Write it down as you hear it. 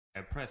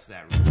Yeah, press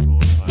that record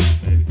button,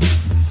 baby.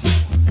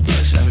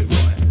 Let's have it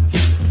right.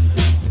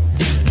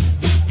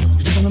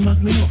 You're trying to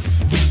mug me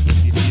off.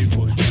 If you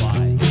push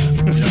play, you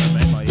know what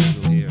I mean? My ears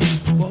will hear it.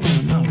 What I want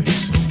to know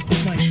is,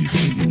 what makes you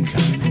think you can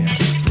come in here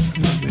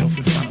and mug me off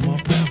in front of my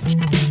pals?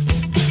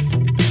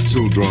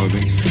 Still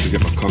driving to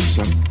get my cocks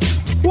up.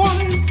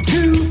 1,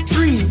 2,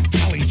 3.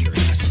 I'll eat your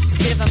ass.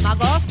 Bit of a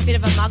mug off, bit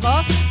of a mug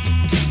off.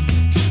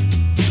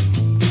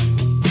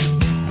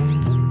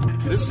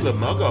 This is the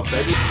mug off,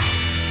 baby.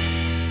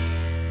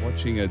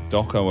 Watching a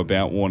doco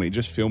about Warnie,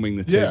 just filming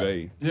the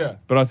TV. Yeah.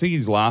 But I think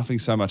he's laughing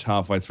so much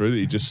halfway through that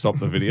he just stopped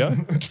the video.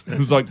 It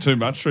was like too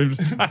much for him to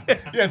take.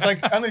 Yeah, it's like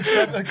only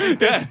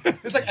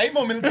it's like 8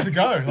 more minutes to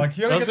go. Like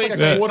he only Does gets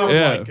he like a say quarter. stuff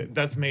Yeah. like,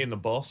 that's me and the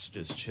boss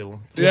just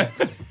chilling? Yeah.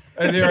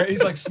 And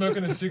he's like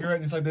smoking a cigarette,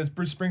 and he's like, "There's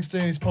Bruce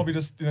Springsteen. He's probably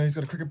just, he's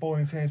got a cricket ball in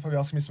his hand. He's probably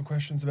asking me some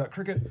questions about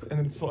cricket." And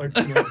then it's like,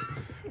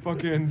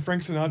 fucking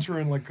Frank Sinatra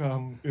and like,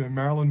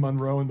 Marilyn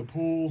Monroe in the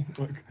pool.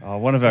 Like, Oh,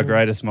 one of our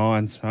greatest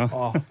minds, huh?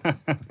 oh,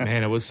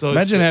 Man, it was so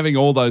Imagine sick. having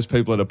all those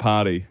people at a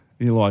party.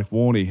 You're like,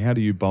 Warnie, how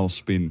do you bowl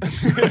spin?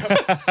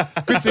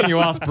 good thing you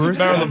asked, Bruce.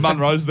 Marilyn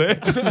Monroe's there.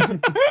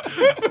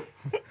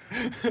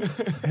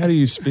 How do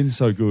you spin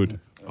so good?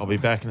 I'll be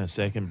back in a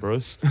second,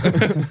 Bruce.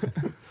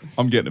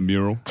 I'm getting a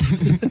mural.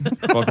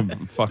 If I can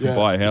fucking Yeah.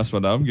 buy a house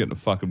one day, I'm getting a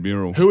fucking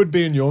mural. Who would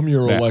be in your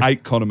mural? About Like,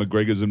 8 Conor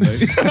McGregors and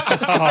me.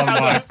 Oh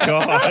my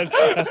God.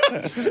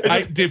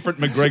 8 different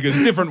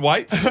McGregors, different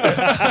weights.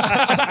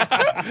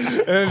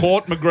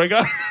 Court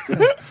McGregor.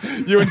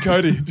 you and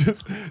Cody,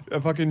 just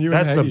fucking you.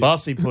 That's and the Hagee.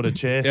 bus he put a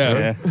chair through.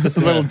 Yeah. Just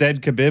a little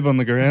dead kebab on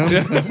the ground.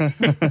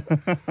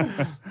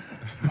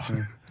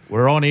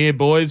 We're on here,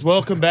 boys.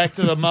 Welcome back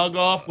to the Mug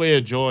Off. We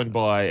are joined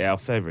by our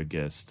favourite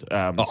guest.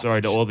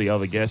 Sorry to all the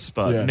other guests,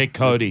 but Yeah. Nick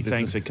Cody,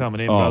 thanks for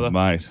coming in, Oh, brother.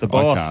 mate. The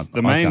boss,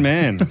 the main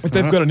man. If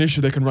they've got an issue,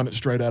 they can run it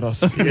straight at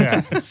us. Yeah.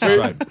 Straight.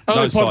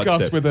 Only No podcast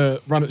sidestep. with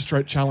a run it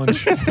straight challenge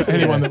for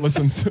anyone that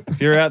listens. If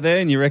you're out there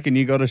and you reckon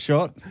you got a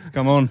shot,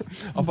 come on.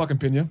 I'll fucking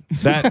pin you.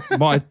 That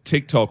my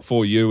TikTok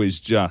for you is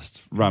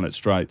just run it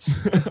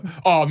straights.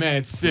 Oh man,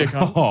 it's sick.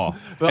 Huh? Oh,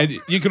 and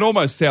you can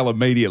almost tell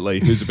immediately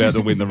who's about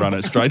to win the run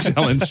it straight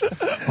challenge.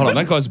 Hold on,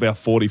 that guy's about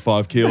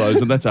 45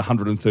 kilos, and that's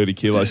 130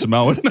 kilo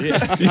Samoan.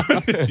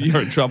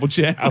 You're in trouble,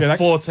 champ. A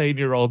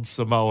 14-year-old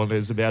Samoan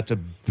is about to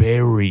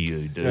bury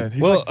you, dude. Yeah,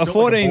 he's Well, like a built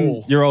like a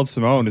ball. 14-year-old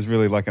Samoan is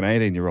really like an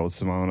 18-year-old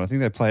Samoan. I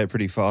think they play it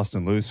pretty fast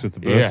and loose with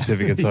the birth Yeah.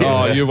 certificates.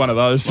 Oh, you're one of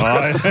those.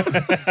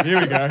 Here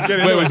we go. Get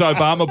into Where it. was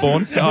Obama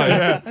born? Oh,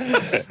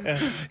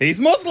 yeah. He's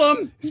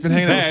Muslim. He's been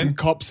hanging out with Man. some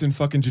cops in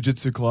fucking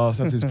jiu-jitsu class.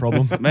 That's his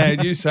problem.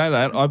 Man, you say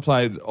that. I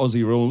played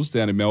Aussie rules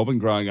down in Melbourne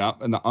growing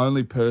up, and the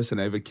only person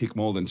ever kicked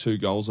more than 2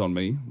 goals on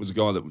me was a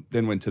guy that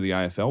then went to the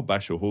AFL,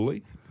 Bashir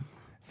Hooley,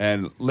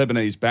 and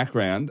Lebanese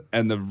background.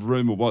 And the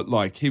rumour was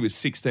like he was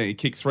 16. He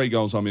kicked 3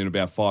 goals on me in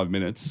about 5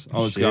 minutes. I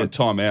was going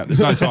time out.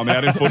 There's no time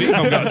out in footy.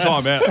 I'm going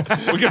time out.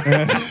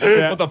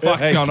 What the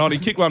fuck's going on? He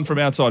kicked one from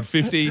outside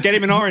 50. Get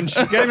him an orange.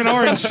 Get him an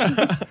orange.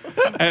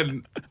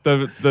 And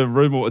the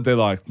rumour, they're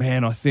like,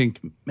 man, I think,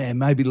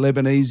 maybe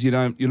Lebanese,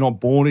 you're not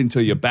born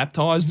until you're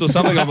baptised or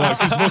something. I'm like,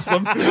 he's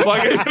Muslim.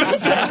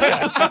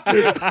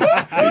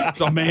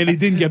 So, man, he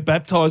didn't get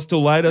baptised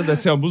till later.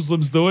 That's how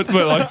Muslims do it.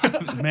 But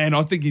like, man,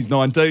 I think he's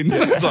 19.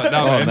 It's like,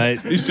 no, man, mate.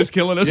 he's just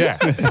killing us. Yeah.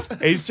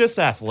 He's just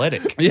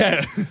athletic.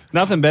 Yeah.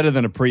 Nothing better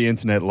than a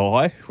pre-internet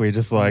lie. We're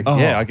just like, Oh,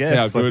 yeah, I guess.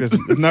 how Like, good.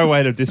 there's no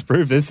way to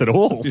disprove this at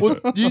all. Well,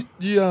 the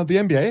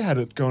NBA had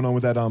it going on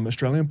with that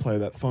Australian player,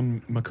 that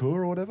Thon Makur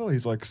or whatever.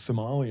 He's like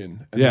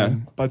Somalian. And Yeah.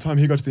 then by the time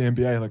he got to the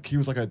NBA, like he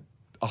was like a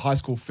high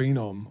school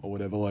phenom or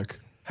whatever. Like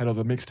had all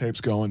the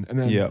mixtapes going, and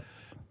then Yep.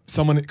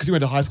 someone, because he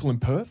went to high school in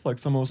Perth, like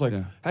someone was like,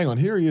 Yeah. "Hang on,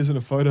 here he is in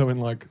a photo in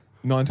like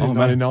Oh, man.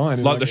 1999."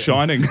 and Like The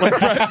Shining.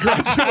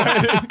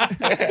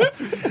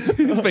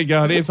 He's been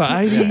going here for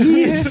 80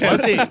 years.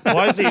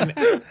 Why is he a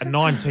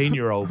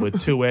 19-year-old with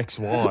 2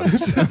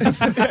 ex-wives?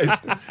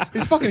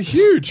 He's fucking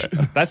huge.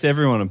 That's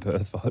everyone in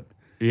Perth, but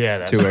Yeah,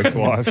 that's 2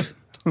 ex-wives.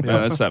 Yeah,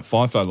 that's that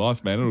FIFO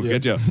life, man. It'll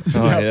get you.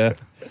 Oh, yeah.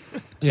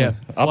 Yeah,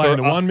 fly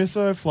into one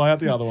misso, fly out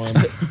the other one.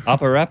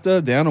 Up a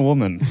raptor, down a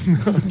woman.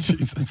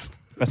 Jesus.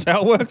 That's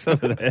how it works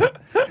over there.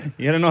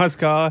 You get a nice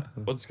car.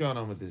 What's going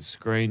on with this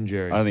screen,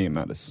 Jerry? I don't think it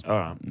matters. All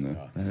right.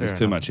 There's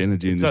too much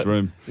energy in this So-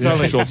 room. it's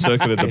only-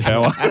 Short-circuited the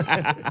power.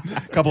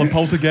 Couple of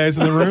poltergeists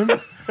in the room,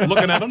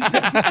 looking at him.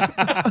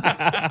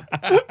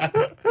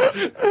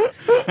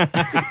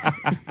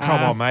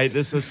 Come on, mate.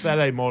 This is a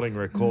Saturday morning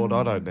record.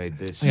 I don't need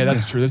this. Yeah,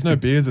 that's true. There's no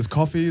beers. There's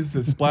coffees.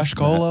 There's splash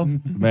cola.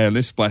 Man,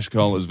 this splash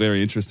cola is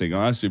very interesting.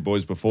 I asked you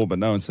boys before, but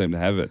no one seemed to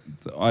have it.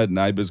 I had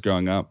neighbours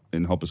growing up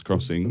in Hoppers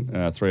Crossing,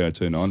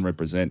 3029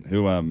 represent,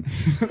 who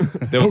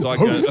there was like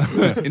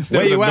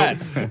Where you at?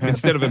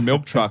 instead of a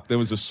milk truck, there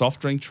was a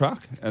soft drink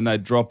truck, and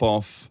they'd drop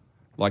off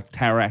like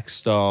Tarak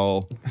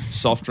style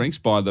soft drinks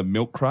by the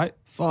milk crate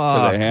to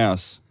Fuck. their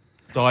house.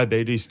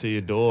 Diabetes to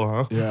your door,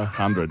 huh? Yeah.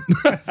 100.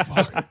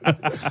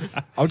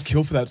 I would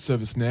kill for that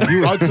service now.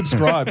 I'd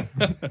subscribe.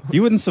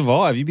 You wouldn't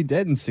survive. You'd be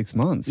dead in 6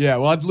 months. Yeah,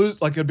 well, I'd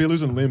lose, like, I'd be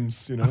losing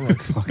limbs, you know?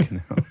 Like,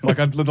 Fucking hell. like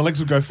the legs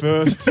would go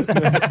first.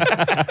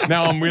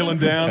 Now I'm wheeling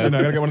down, and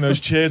I gotta get one of those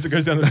chairs that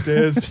goes down the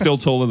stairs. Still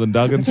taller than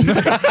Duggan.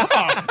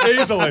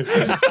 Easily.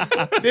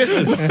 This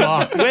is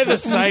fucked. We're the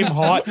same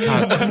height,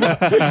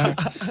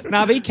 cunt.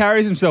 Nah, but he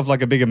carries himself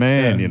like a bigger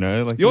man, you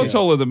know? Like, You're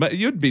taller than me.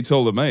 You'd be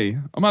taller than me.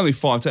 I'm only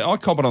 5'10". I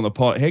cop it on the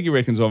pot. Heggy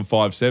reckons I'm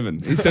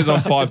 5'7". He says I'm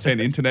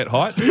 5'10" internet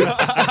height.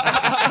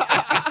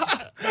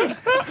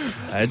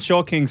 It's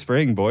Shaw King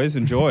Spring, boys.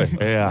 Enjoy.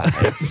 Yeah.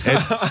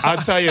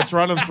 I tell you, it's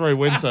running through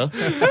winter.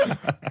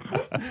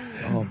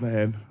 Oh,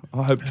 man.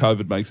 I hope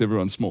COVID makes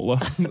everyone smaller.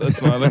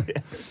 That's my only...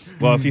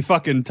 Well, if you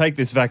fucking take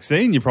this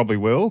vaccine, you probably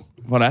will.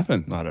 What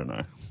happened? I don't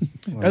know.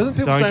 Isn't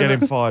people Don't saying get him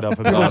that? fired up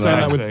People are about saying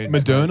that with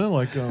vaccines. Moderna,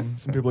 like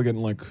some people are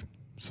getting like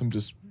some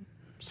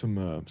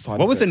side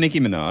What was the effects. Nicki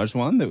Minaj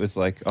one that was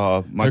like,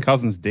 oh, my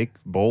cousin's dick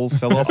balls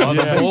fell off? Oh,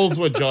 the Yeah. balls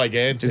were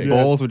gigantic. His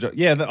balls were give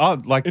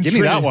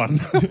me that one.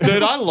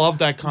 Dude, I love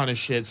that kind of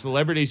shit.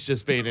 Celebrities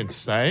just being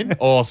insane.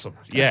 Awesome.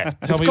 Yeah.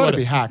 Tell It's me got what to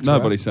be hacked.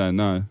 Nobody's saying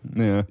no.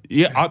 Yeah.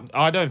 Yeah,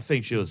 I don't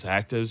think she was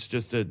hacked. It was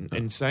just an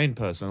insane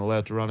person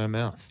allowed to run her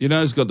mouth. You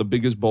know who's got the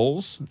biggest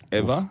balls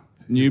ever?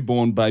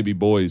 Newborn baby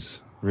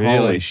boys. Really?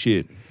 Holy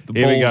shit. The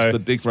Here balls, we go. the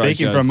dick Speaking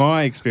ratios. from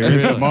my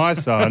experience with my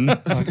son,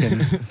 fucking,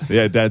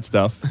 Yeah, dad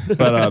stuff.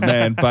 But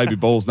man, baby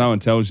balls, no one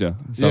tells you.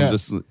 So Yeah. I'm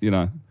just,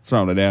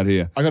 throwing it out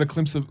here. I got a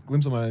glimpse of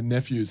my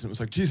nephews, and it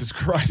was like, Jesus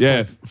Christ.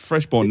 Yeah,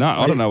 freshborn nut.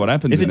 I don't know what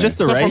happens. is it in just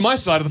there. the It's not from race? my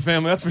side of the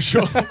family, that's for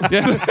sure.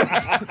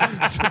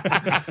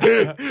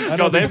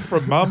 Got them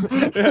from mum.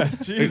 Yeah,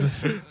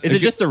 Jesus. Is it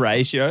just a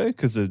ratio?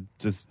 Because it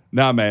just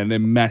No, man, they're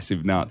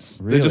massive nuts.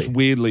 They're just Really?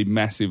 weirdly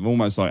massive,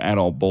 almost like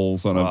adult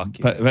balls on a.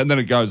 Fucking- And then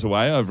it goes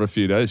away over a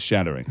few days,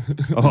 shattering.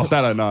 Oh,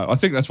 that I know. I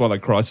think that's why they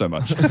cry so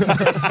much.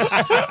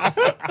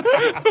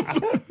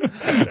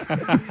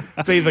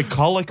 It's either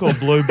colic or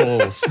blue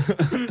balls.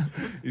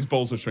 His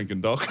balls are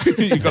shrinking, Doc.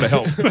 You got to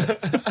help.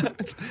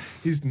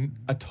 He's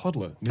a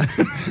toddler.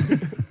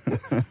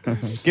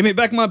 give me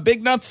back my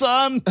big nut,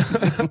 son.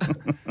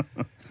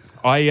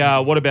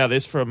 What about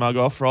this for a mug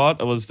off, right?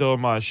 I was doing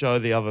my show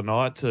the other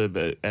night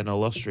to an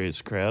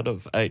illustrious crowd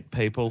of 8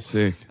 people.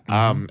 Sick.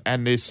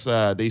 And these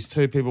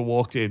 2 people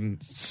walked in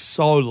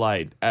so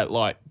late at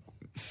like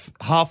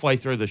halfway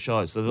through the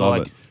show. So they're Love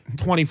like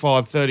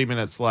 25, 30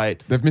 minutes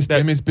late. They've missed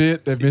Demi's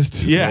bit. They've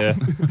missed. Yeah.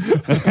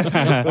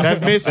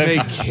 They've missed me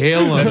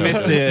killing it.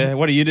 Mister,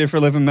 what do you do for a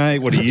living, mate?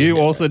 What do you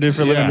also do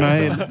for a living,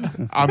 mate?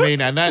 I mean,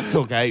 and that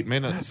took 8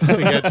 minutes to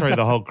get through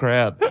the whole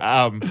crowd.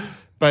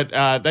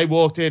 But they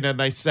walked in and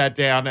they sat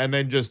down and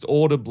then just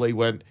audibly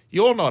went,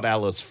 "You're not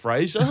Alice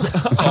Fraser."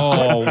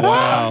 Oh,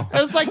 wow.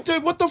 I was like,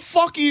 dude, what the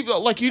fuck are you...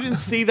 Like, you didn't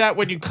see that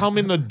when you come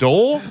in the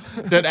door?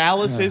 That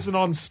Alice isn't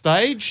on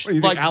stage? What,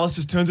 you like, think Alice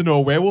just turns into a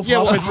werewolf Yeah,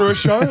 halfway well, through a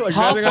show? Like,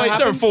 halfway nothing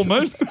through a happens? Full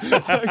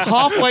moon.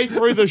 halfway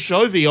through the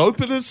show, the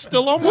opener's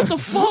still on? What the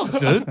fuck,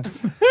 dude?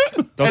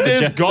 And they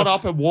just got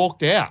up and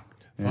walked out.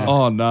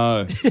 Oh,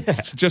 no.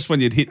 Just when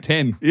you'd hit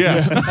 10.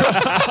 Yeah.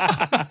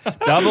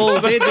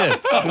 Double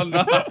digits. Oh,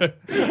 no.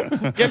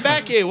 Get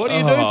back here. What do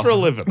you do for a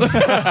living?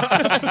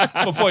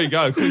 Before you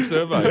go, quick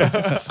survey.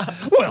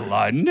 Well,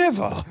 I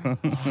never.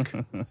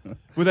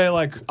 Were they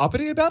like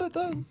uppity about it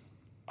though?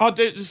 Oh,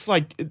 they're just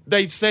like,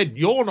 they said,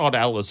 "You're not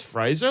Alice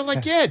Fraser." I'm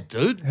like, yeah,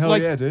 dude. Hell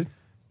like, yeah, dude.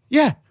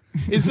 Yeah.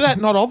 Is that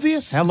not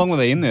obvious? How long were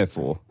they in there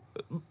for?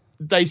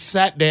 They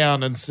sat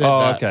down and said Oh,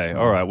 that. okay.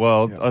 All right.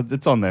 Well,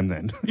 it's on them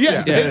then.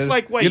 Yeah. It's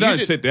like, wait, You don't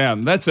did- sit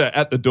down. That's a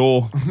at the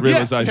door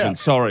realization. yeah.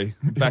 Sorry,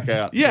 back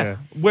out. Yeah,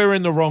 we're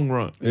in the wrong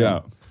room.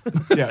 Yeah.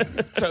 Yeah.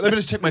 So let me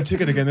just check my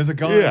ticket again. There's a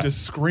guy Yeah.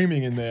 just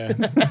screaming in there.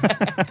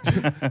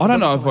 I don't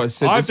know if I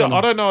said this.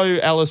 I don't know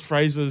Alice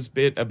Fraser's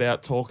bit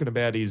about talking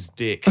about his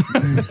dick.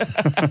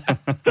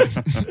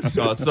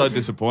 Oh, it's so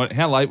disappointing.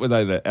 How late were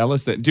they there,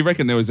 Alice? Do you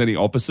reckon there was any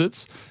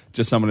opposites?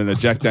 Just someone in a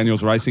Jack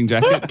Daniels racing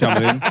jacket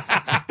coming in,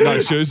 no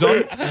shoes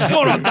on.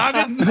 Hold on,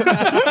 Duggan.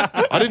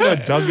 I didn't know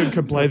Duggan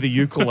could play the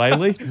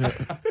ukulele.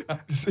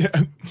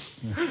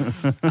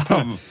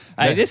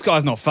 Hey, this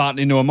guy's not farting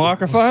into a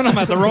microphone. I'm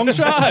at the wrong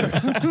show.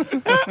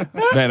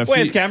 Man,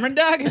 Where's Cameron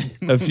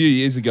Duggan? a few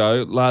years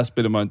ago, the last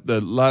bit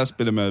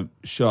of my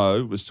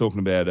show was talking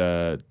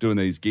about doing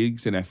these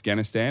gigs in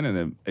Afghanistan,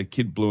 and a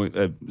kid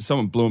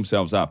someone blew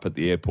themselves up at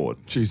the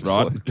airport. Jesus.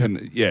 right?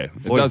 And,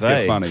 it Boy, does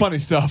they. get funny. Funny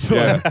stuff.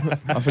 Yeah,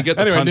 I forget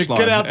the Anyway, Nick, punchline.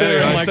 get out there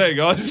Anyway, and, like- see you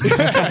guys.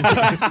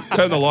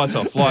 Turn the lights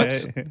off.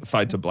 Lights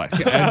fade to black.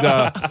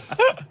 And,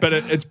 but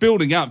it's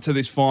building up to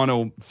this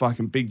final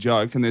fucking big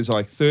joke, and there's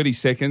like 30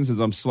 seconds as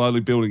I'm slowly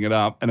building it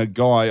up, and a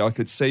guy, I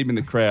could see him in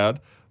the crowd,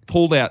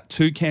 pulled out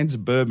 2 cans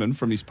of bourbon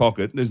from his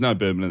pocket. There's no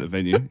bourbon at the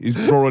venue.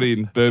 He's brought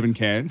in bourbon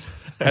cans,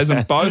 has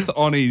them both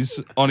on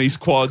his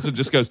quads, and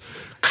just goes.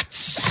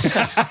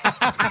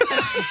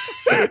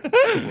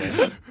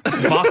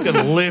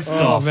 Fucking lift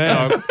off,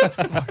 man.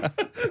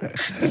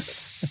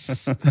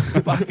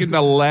 Fucking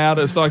the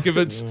loudest. Like if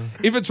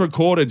it's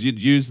recorded,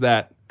 you'd use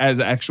that as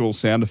actual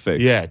sound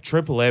effects. Yeah,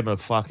 Triple M are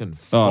fucking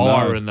Oh, no.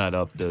 firing that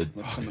up, dude.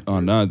 Oh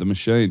no, the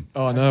machine.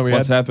 Oh no,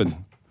 What's happened?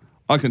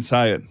 I can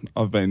say it.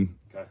 I've been.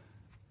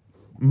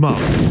 Mug.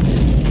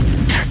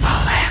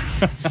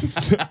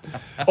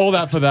 all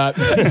that for that.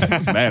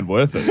 Man,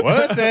 worth it.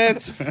 Worth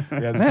it.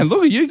 Yeah, Man,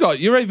 look at you got.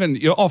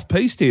 You're off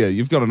piste here.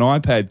 You've got an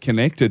iPad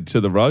connected to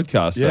the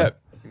Roadcaster. yeah.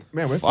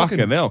 Man, we're Fucking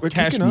fucking hell. we're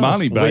Cash kicking ass.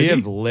 money, We baby.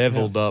 have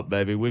leveled up,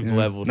 baby. We've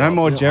leveled No up.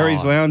 more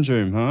Jerry's Lounge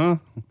Room, huh?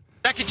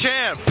 Jackie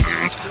Chan.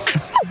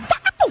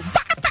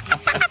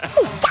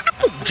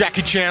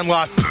 Jackie Chan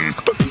live.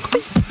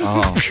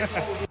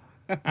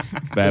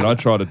 Man, I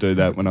tried to do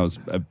that when I was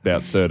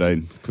about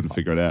 13. Couldn't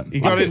figure it out.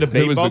 You got into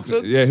Who was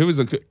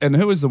beatboxing?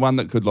 who was the one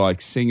that could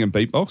like sing and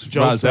beatbox?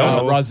 John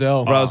Razel.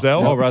 Razel.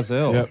 Razel. Oh,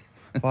 Razel. Yep.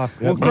 Fuck.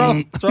 Well,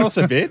 throw us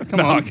a bit. Come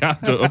No, I on.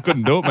 can't do it. I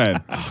couldn't do it,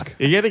 man.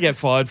 You're going to get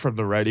fired from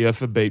the radio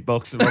for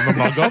beatboxing on the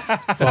Mug Off.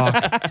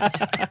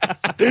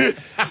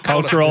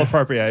 Cultural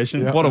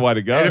appropriation. What a way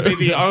to go. It'd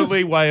be the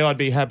only way I'd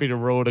be happy to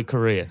ruin a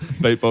career.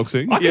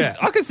 Beatboxing.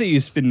 I could see you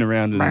spinning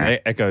around in an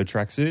Echo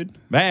tracksuit.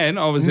 Man,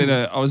 I was in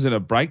a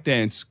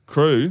breakdance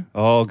crew.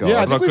 Oh, God.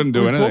 Yeah, I But I think couldn't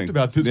do we've anything. talked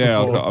about this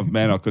yeah, before. I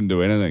couldn't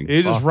do anything.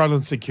 You're just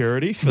running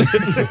security.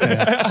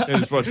 Yeah,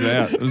 just watch it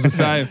out. It was the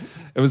same.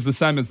 It was the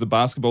same as the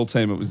basketball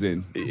team it was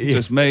in.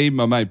 Just me,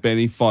 my mate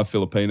Benny, 5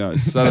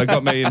 Filipinos. So they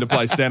got me in to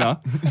play centre.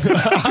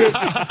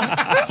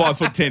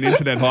 5'10"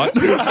 internet height.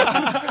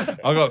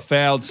 I got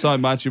fouled so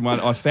much in one.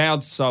 I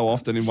fouled so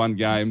often in one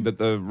game that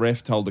the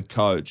ref told the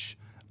coach,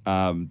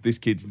 this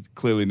kid's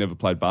clearly never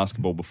played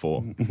basketball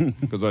before,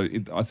 because I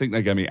think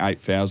they gave me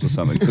 8 fouls or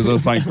something because I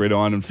was playing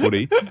gridiron and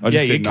footy. I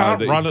just You didn't know can't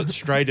that run it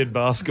straight in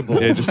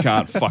basketball. Yeah, just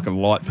can't fucking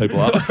light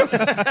people up.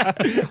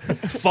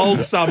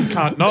 Fold some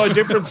cunt. No,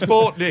 different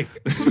sport, Nick.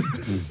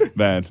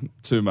 Man,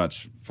 too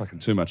much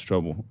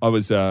trouble. I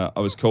was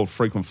called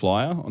frequent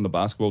flyer on the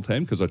basketball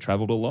team because I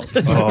travelled a lot.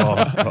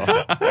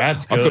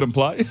 That's I good. couldn't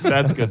play.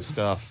 That's good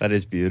stuff. That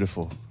is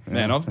beautiful.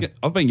 Man,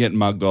 I've been getting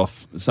mugged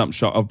off some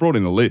shop. I've brought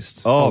in a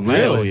list. Oh,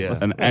 really? man. Yeah.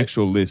 An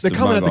actual list. They're of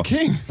coming at mug the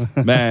king.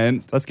 offs.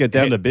 Man, Let's get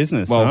down to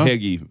business, Well, huh?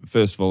 Heggie,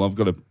 first of all, I've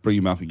got to bring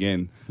him up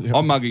again.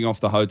 I'm mugging off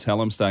the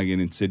hotel I'm staying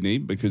in Sydney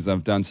because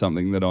they've done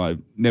something that I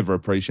never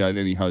appreciate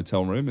any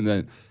hotel room, and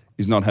that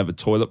is not have a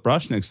toilet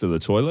brush next to the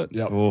toilet.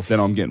 Yep. Oof. Then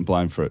I'm getting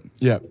blamed for it.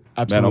 Yeah,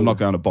 absolutely. Man, I'm not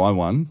going to buy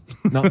one.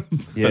 No. But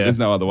Yeah. there's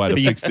no other way to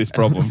fix this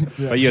problem.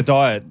 But your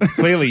diet,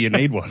 clearly you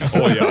need one.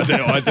 Oh,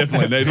 yeah, I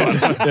definitely need one.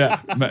 Yeah.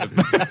 Man,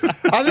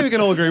 I think we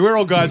can all agree. We're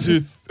all guys who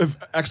have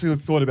actually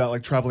thought about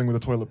like traveling with a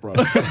toilet brush.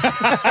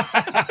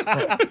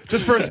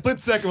 Just for a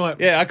split second, like,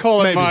 Yeah, I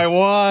call it Maybe. my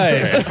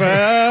wife.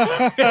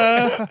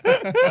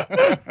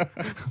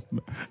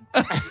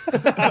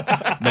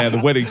 Man,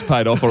 the wedding's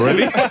paid off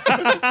already.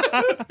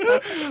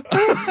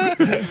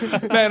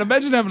 Man,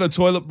 imagine having a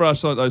toilet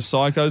brush like those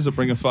psychos that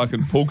bring a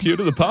fucking pool cue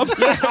to the pub.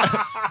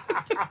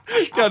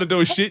 Go to do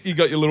a shit, you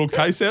got your little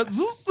case out.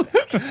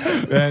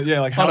 yeah,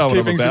 like I know what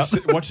I'm housekeeping's just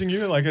about. watching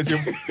you, like as you're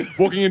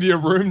walking into your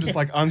room, just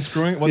like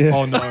unscrewing it. What? Yeah.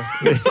 Oh no,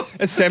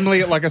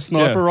 Assembling it like a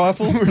sniper Yeah.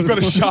 rifle. we've got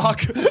a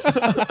shark.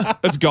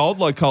 It's gold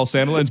like Cole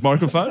Sandiland's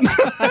microphone.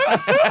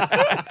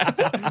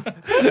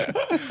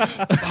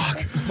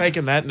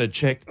 Taking that in a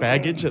checked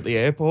baggage at the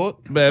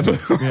airport. Man,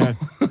 Yeah.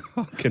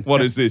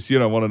 what is this? You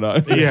don't want to know.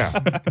 Yeah.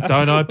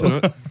 Don't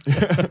open it.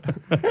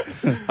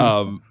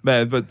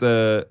 Man, but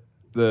the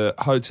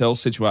hotel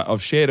situation,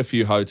 I've shared a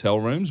few hotel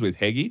rooms with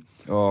Heggie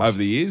over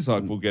the years.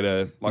 Like we'll get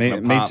an Me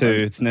apartment. too.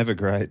 It's never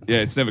great. Yeah,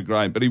 it's never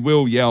great, but he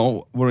will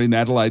yell. We're in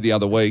Adelaide the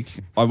other week.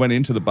 I went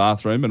into the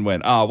bathroom and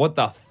went, what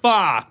the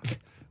fuck?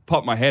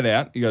 Popped my head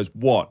out. He goes,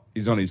 what?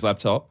 He's on his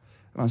laptop.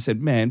 And I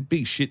said, man,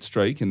 big shit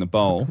streak in the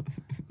bowl.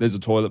 There's a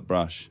toilet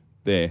brush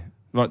there.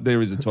 Right,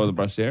 there is a toilet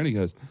brush there. And he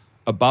goes,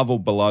 above or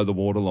below the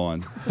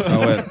waterline?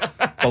 I went,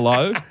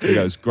 below? He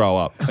goes, grow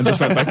up. And just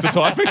went back to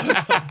typing.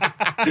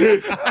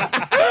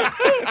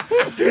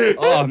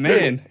 Oh,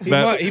 man.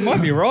 Man. He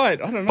might be right.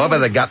 I don't know. What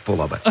about a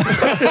gutful of it?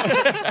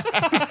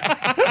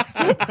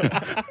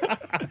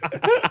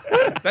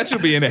 That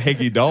should be in a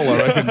Heggie doll, I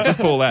reckon. Just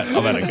pull that.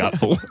 I've had a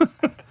gutful.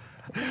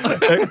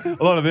 A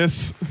lot of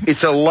this.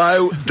 It's a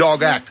low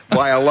dog act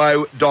by a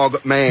low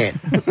dog man.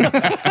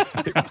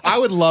 I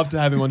would love to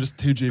have him on just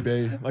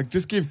 2GB. Like,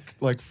 just give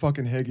like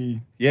fucking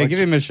Heggie. Yeah, like, give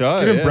him a show.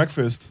 Give him yeah.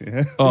 breakfast.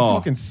 Yeah. Oh.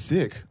 Fucking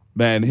sick.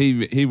 Man,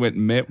 he went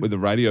and met with the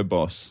radio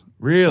boss.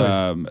 Really?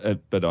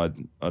 But I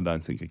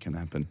don't think it can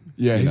happen.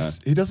 Yeah, You know.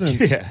 he doesn't.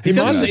 Yeah. He might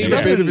doesn't- just he a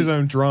bit doesn't- of his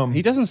own drum.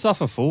 He doesn't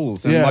suffer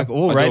fools. And Yeah. like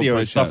all I do radio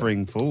is appreciate it.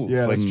 suffering fools.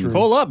 Yeah, like, that's true.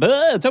 Call up.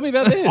 Tell me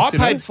about this. I you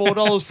know? paid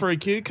 $4 for a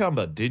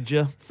cucumber, did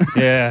you?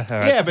 Yeah. all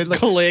right. Yeah, but like,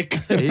 Click.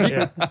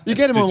 Yeah. you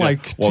get him on you?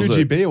 like Was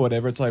 2GB or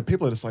whatever. It's like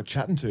people are just like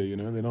chatting to you. You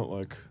know, they're not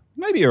like.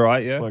 Maybe you're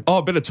right. Yeah. Like- Oh,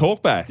 a bit of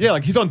talkback. Yeah,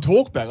 like he's on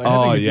talkback. Like, I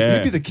Oh, think yeah.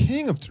 he'd be the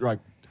king of like.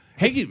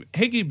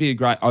 Heggie'd be a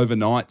great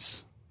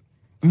overnights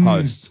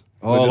host.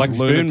 Oh, Where like just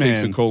Spoon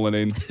lunatics Man. are calling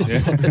in. And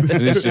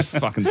it's just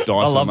fucking dicing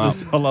I love them up.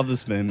 this. I love the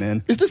spoon,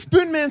 man. Is the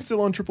Spoon Man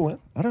still on Triple M?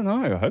 I don't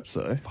know. I hope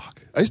so.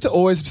 I used to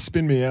always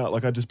spin me out.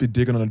 Like I'd just be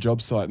digging on a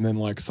job site, and then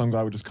like some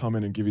guy would just come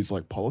in and give his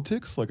like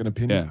politics, like an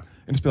opinion, Yeah.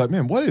 and just be like,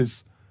 "Man, what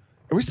is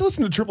are we still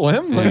listening to Triple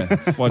M? Like, Yeah.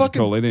 Why'd you fucking-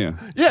 call in here?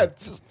 Yeah,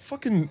 it's just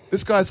fucking.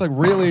 This guy's like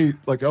really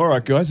like, all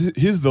right, guys,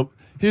 here's the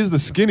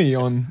skinny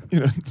on.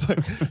 It's like,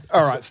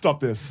 all right, stop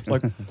this.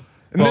 Like,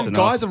 and then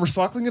guys are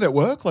recycling it at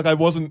work. Like, I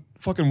wasn't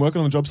fucking working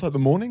on the job site in the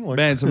morning. Like,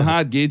 Man, some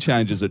hard gear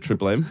changes at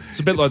Triple M.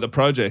 It's a bit like the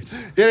project.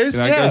 Yeah, it is,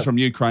 It yeah. goes from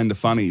Ukraine to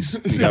funnies.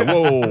 You go,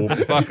 whoa,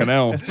 fucking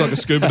hell. It's like a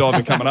scuba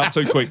diver coming up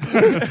too quick.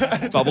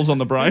 Bubbles on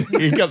the brain.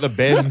 You got the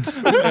bends.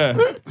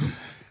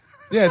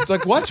 yeah, it's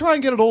like, why try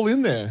and get it all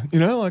in there?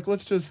 Like,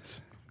 let's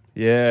just.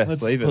 Yeah,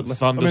 Let's leave Put it.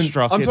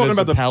 Thunderstruck I'm in talking as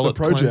about a the palate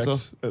project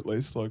cleanser. at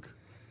least. Like,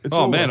 it's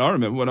Oh all man, like- I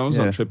remember when I was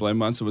Yeah. on Triple M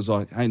once. It was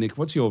like, "Hey Nick,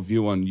 what's your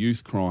view on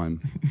youth crime?"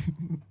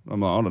 I'm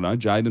like, "I don't know."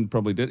 Jaden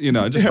probably did.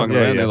 Just fucking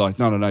Yeah, around. yeah. They're like,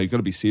 "No, you've got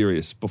to be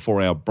serious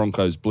before our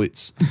Broncos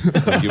blitz.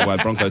 We give away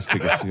Broncos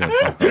tickets." You go,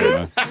 "Fuck,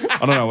 I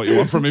don't know what you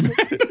want from him."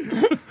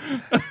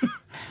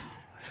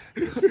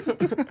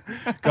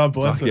 God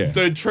bless Fuck it. yeah.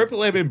 Dude,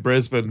 Triple M in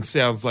Brisbane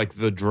sounds like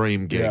the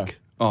dream gig. Yeah.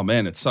 Oh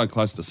man, it's so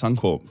close to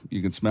Suncorp.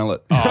 You can smell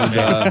it.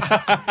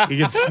 You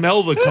can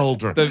smell the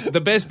cauldron. The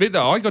best bit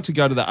though, I got to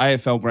go to the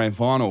AFL Grand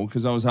Final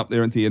because I was up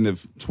there at the end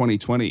of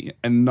 2020,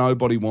 and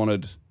nobody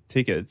wanted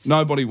Tickets.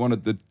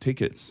 the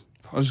tickets.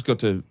 I just got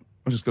to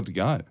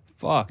go.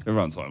 Fuck.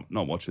 Everyone's like,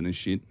 not watching this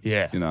shit.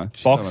 Yeah.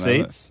 Box Don't have it.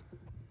 seats.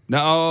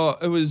 No,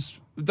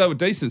 they were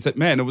decent.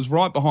 Man, it was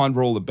right behind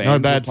where all the bands No were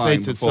bad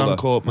playing seats at before the-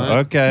 Suncorp, mate.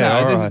 Okay, No,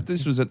 all this, right.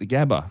 this was at the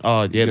Gabba.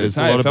 Oh, yeah, there's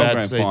a lot of AFL bad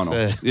Grand seats Final.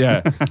 there.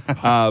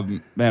 Yeah.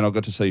 Man, I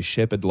got to see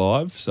Shepherd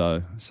live,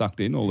 so sucked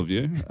in all of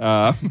you.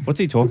 What's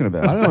he talking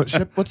about? I don't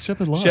know. What's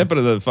Shepherd Live? Shepherd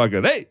of the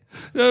fucking, hey,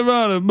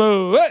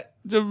 Geronimo, hey,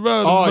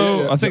 Geronimo.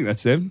 Oh, yeah. I think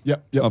that's them.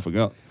 Yep. I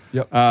forgot.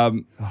 Yep.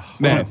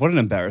 Man, What an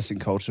embarrassing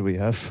culture we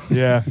have.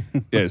 Yeah.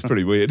 yeah, it's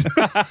pretty weird.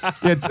 Yeah,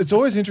 it's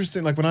always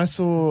interesting. Like when I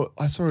saw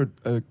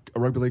a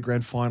rugby league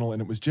grand final,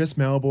 and it was Jess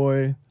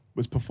Malboy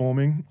was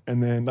performing,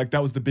 and then like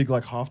that was the big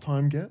like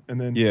halftime get,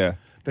 and then Yeah.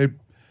 they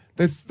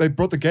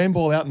brought the game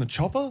ball out in a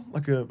chopper,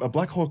 like a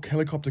Black Hawk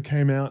helicopter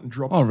came out and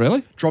dropped. Oh,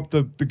 really? Dropped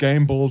the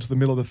game ball to the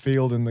middle of the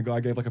field, and the guy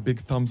gave like a big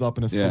thumbs up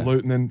and a Yeah.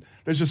 salute, and then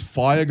there's just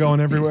fire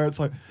going everywhere.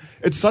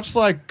 It's such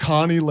like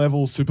Carney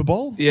level Super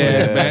Bowl.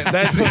 Yeah, man,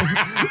 that's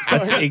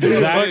That's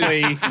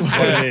exactly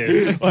what it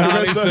is.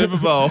 Carney Super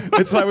Bowl.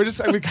 It's like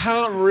we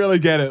can't really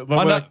get it. But I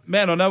we're know, like,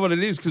 man, I know what it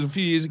is because a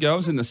few years ago I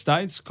was in the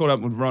States, caught up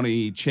with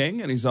Ronnie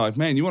Cheng, and he's like,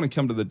 "Man, you want to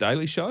come to the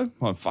Daily Show?" I'm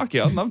like, "Fuck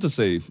yeah, I'd love to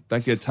see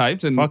that get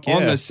taped." And Fuck yeah.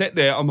 on the set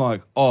there, I'm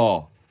like,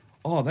 "Oh,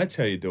 that's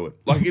how you do it."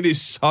 Like it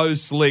is so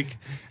slick.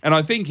 And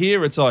I think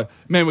here it's like,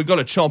 "Man, we've got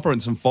a chopper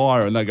and some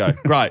fire," and they go,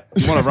 "Great,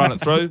 you want to run it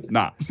through?"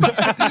 Nah,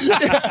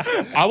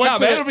 I went no,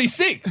 to man, it'll be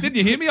sick. Didn't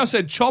you hear me? I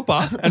said chopper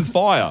and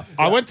fire.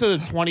 I went to the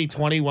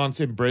 2020 once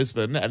in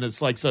Brisbane, and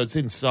it's like, so it's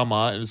in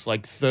summer, and it's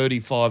like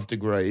 35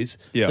 degrees.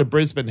 Yeah. The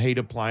Brisbane Heat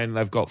are playing, and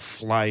they've got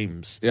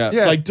flames. Yeah.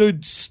 Yeah. Like,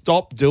 dude,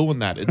 stop doing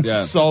that. It's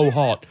Yeah. so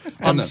hot.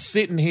 I'm know.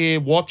 sitting here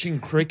watching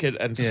cricket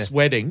and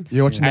sweating,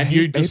 You're watching the and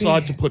you Heat, baby.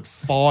 decide to put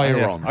fire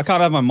Yeah. on. I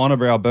can't have my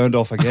monobrow burned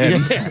off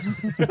again.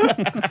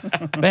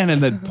 Man,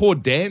 and the poor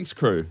dance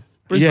crew.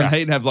 Brisbane Yeah.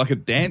 Heat have like a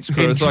dance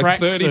crew. In It's like track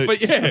 30,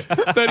 suits.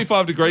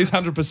 35 degrees,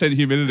 100%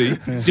 humidity.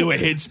 Do a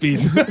head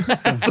spin.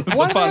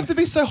 why do they have to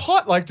be so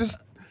hot? Like just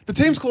the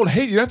team's called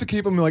Heat. You have to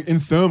keep them like in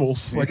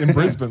thermals, like in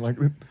Brisbane. Like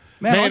Man,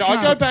 I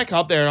can't- go back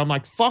up there, and I'm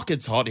like, fuck,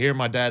 it's hot here. And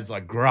my dad's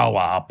like, grow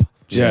up.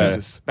 Yeah.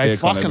 Jesus. They Yeah, kind of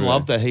fucking everywhere.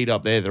 love the heat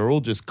up there. They're all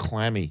just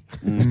clammy.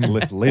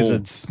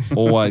 Lizards.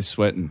 Always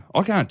sweating.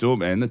 I can't do it,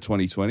 man. The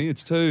 2020,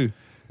 it's too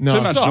No.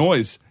 much Sucks.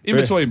 noise in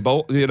between.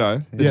 They're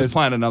Yeah, just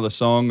playing another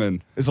song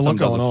and There's a lot some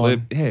does going flip.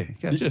 on.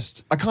 Yeah,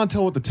 just I can't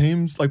tell what the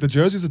teams like. The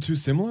jerseys are too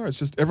similar. It's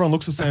just everyone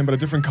looks the same but a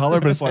different color.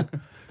 But it's like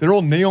they're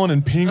all neon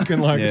and pink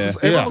and like it's Yeah. just,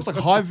 everyone Yeah. looks like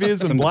high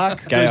vis and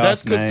black. gay Dude,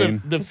 that's ass because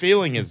name. the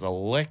feeling is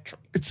electric.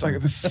 It's like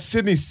the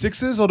Sydney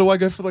Sixers, or do I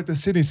go for like the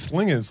Sydney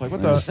Slingers? Like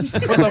what the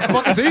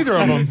fuck is either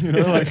of them? You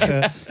know, like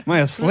Am I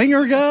a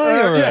slinger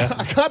guy? Or yeah,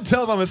 I can't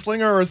tell if I'm a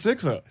slinger or a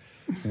sixer.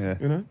 Yeah.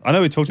 You know? I know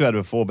we talked about it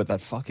before, but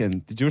that fucking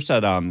did you watch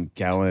that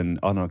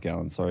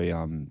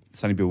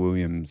Sonny Bill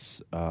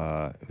Williams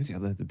who's the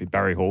other, the big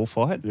Barry Hall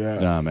fight? Yeah.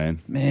 nah,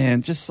 man.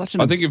 Man, just such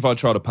an I think if I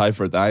tried to pay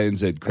for it, the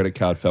ANZ credit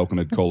card Falcon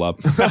would call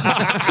up.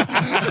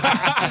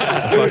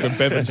 Fucking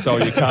Bevan stole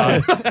your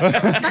card.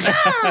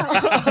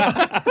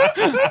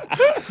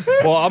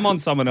 well, I'm on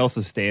someone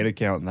else's Stan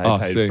account and they Oh,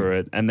 paid sick. for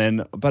it. And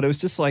then but it was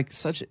just like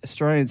such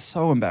Australian,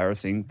 so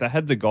embarrassing. They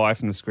had the guy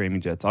from the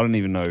Screaming Jets. I don't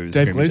even know who the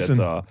Dave Screaming Jets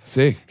Gleason. are.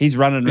 Sick. He's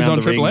running He's around on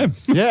the Triple ring.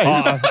 M.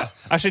 Yeah.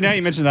 Actually, now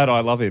you mentioned that, I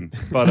love him.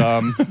 But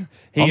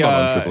he I'm not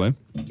on Triple M.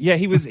 Yeah,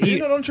 he was. You're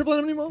not on Triple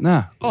M anymore?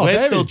 Nah. Oh, We're baby.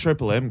 still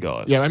Triple M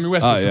guys. Yeah, I mean we're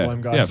still Oh, Triple yeah.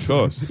 M guys. Yeah, of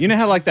course. You know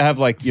how like they have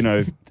like, you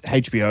know,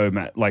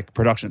 HBO like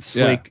production,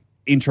 slick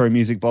intro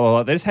music, blah, blah,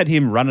 blah. They just had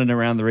him running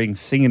around the ring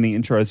singing the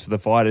intros for the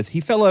fighters.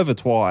 He fell over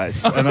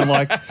twice. And I'm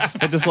like,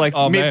 it just like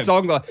Oh, man.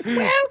 mid-song, like,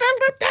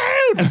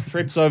 just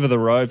trips over the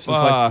ropes. It's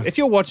like, Fuck. if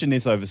you're watching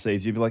this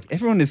overseas, you'd be like,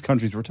 everyone in this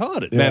country's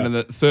retarded. Man, and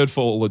the third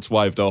fall, it's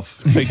waved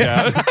off.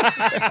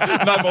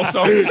 TKO. No more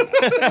songs.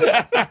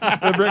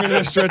 They're bringing in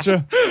a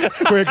stretcher.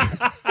 Quick.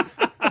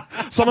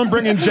 Someone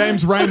bring in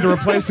James Rain to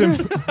replace him.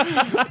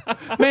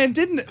 Man,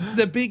 didn't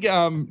the big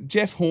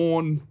Jeff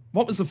Horn?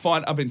 What was the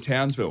fight up in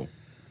Townsville?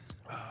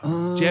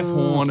 Jeff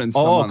Horn and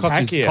someone. Not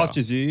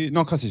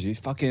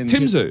Kostiusz, fucking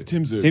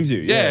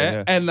Timzu.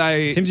 Yeah. And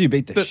they Timzu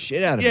beat the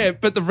shit out of him. Yeah,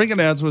 but the ring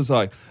announcer was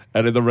like,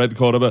 and in the red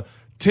corner, but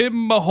Tim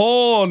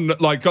Mahorn,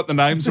 like, got the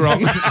names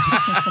wrong.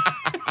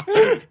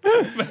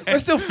 We're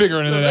still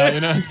figuring it out, you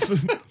know.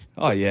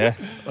 Oh, yeah.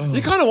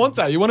 You kind of want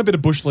that. You want a bit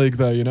of bush league,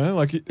 though, you know.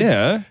 Like,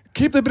 Yeah.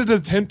 keep a bit of the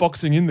tent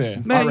boxing in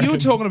there. Man, you were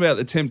talking about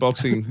the tent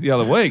boxing the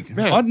other week.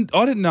 Man.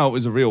 I didn't know it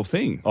was a real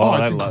thing. Oh,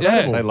 it's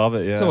incredible. They love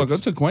it, yeah. So I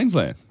got to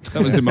Queensland.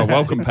 That was in my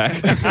welcome pack.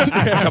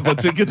 A couple of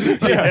tickets.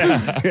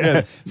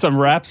 Yeah. Some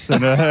wraps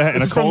and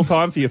a call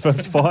time for your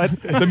first fight.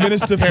 The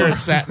minister Pair from of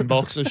satin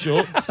boxer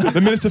shorts.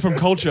 the minister from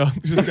culture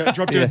just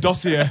dropped you a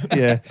dossier.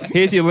 Yeah.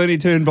 Here's your Looney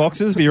Tune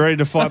boxes. Be ready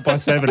to fight by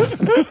 7.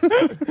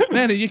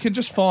 Man, you can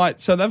just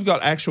fight. So they've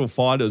got actual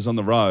fighters on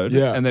the road,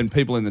 Yeah. and then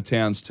people in the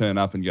towns turn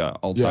up and go,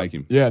 I'll take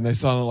him. Yeah, and they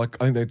sound like,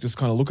 I think they just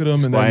kind of look at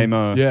him and then,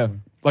 Disclaimer. yeah,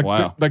 like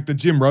Wow. the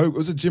Jim Bro.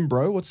 Was it Jim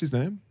Bro? What's his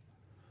name?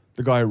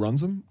 The guy who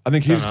runs them. I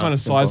think he just kind of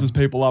sizes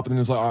people up and then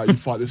he's like, all right, you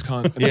fight this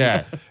cunt. And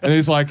Yeah. and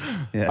he's like,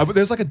 Yeah. but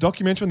there's like a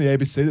documentary on the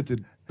ABC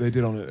that they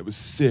did on it. It was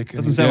sick. And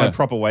Doesn't sound Yeah. like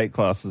proper weight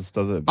classes,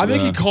 does it? I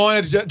think he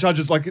kind of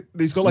judges like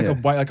he's got like Yeah.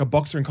 a weight, like a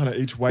boxer in kind of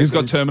each weight. He's that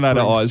got he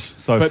Terminator brings. eyes.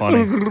 So But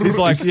funny. He's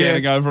like, He's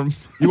scanning yeah, over him.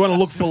 you want to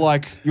look for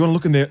like you want to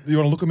look in you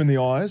want to look them in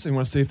the eyes and you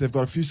want to see if they've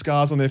got a few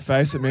scars on their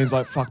face. It means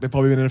like fuck, they've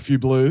probably been in a few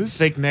blues.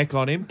 Thick neck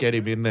on him, get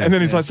him in there. And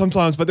then he's like,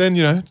 sometimes, but then,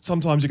 you know,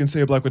 sometimes you can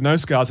see a bloke with no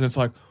scars and it's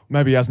like,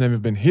 maybe he hasn't ever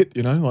been hit,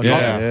 you know? Like,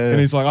 Yeah. And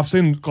he's like, I've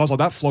seen guys like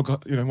that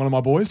flog, you know, one of my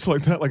boys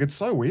like that. Like, it's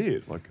so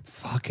weird. Like, it's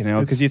Fucking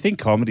hell, because you think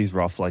comedy's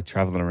rough, like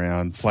traveling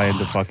around, playing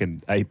to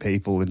fucking 8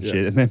 people and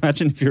shit. And then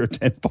imagine if you're a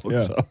tent boxer.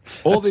 Yeah.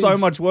 All All That's so these-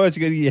 much worse.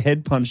 You're getting your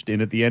head punched in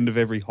at the end of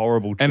every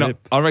horrible And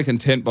trip. I reckon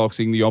tent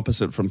boxing, the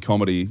opposite from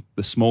comedy,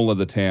 the smaller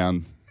the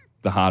town,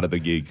 the harder the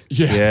gig.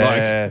 yeah.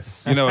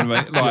 Yes. You know what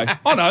I mean? Like,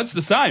 oh no, it's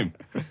the same.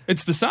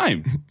 It's the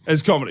same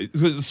as comedy.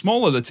 The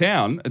smaller the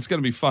town, it's going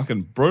to be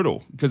fucking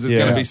brutal because there's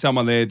going to Yeah. be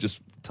someone there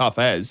just tough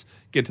as.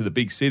 Get to the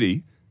big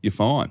city, you're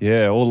fine.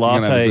 Yeah, all You're gonna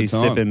have a latte good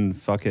time. sipping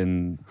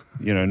fucking,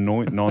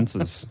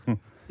 nonsense.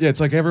 Yeah, it's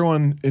like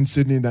everyone in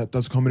Sydney that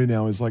does comedy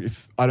now is like,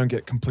 if I don't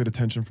get complete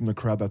attention from the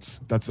crowd,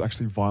 that's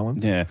actually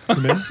violent Yeah. to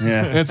me.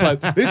 Yeah. And it's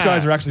like, these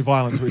guys are actually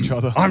violent to each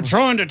other. I'm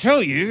trying to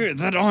tell you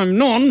that I'm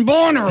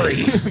non-binary.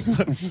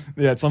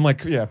 Yeah, it's I'm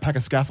like, yeah, a pack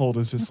of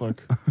scaffolders just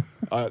like,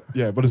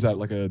 yeah, what is that?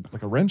 Like a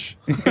wrench?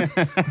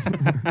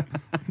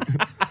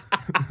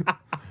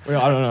 Well,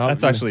 I don't know.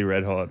 That's actually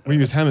red hot. We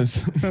use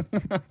hammers.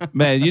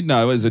 Man, you'd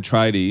know, as a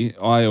tradie,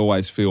 I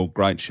always feel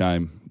great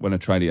shame when a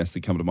tradie has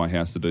to come to my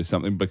house to do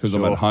something because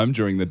I'm Sure. at home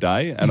during the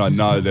day and I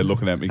know they're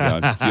looking at me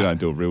going, you don't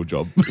do a real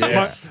job.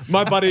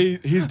 My buddy,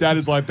 his dad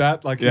is like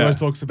that. Like, he Yeah. always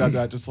talks about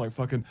that, just like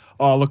fucking,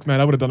 oh, look,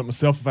 man, I would have done it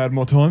myself if I had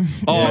more time.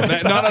 Oh,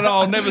 man, no,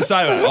 I'll never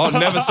say that. I'll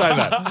never say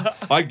that.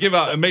 I give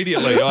up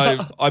immediately.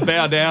 I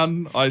bow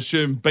down. I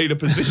assume beta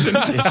position.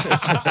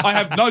 I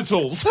have no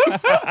tools.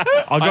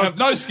 I have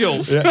no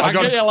skills. I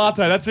get you a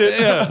latte, that's it.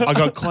 Yeah. I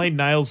got clean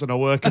nails and I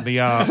work in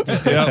the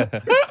arts. Yeah.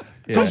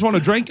 Guys want a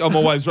drink? I'm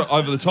always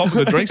over the top of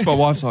the drinks. My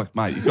wife's like,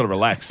 mate, you've got to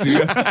relax.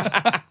 Man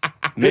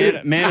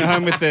at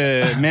home with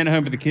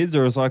the kids,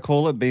 or as I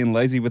call it, being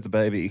lazy with the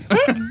baby.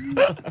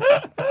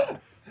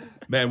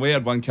 Man, we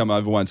had one come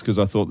over once because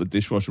I thought the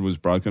dishwasher was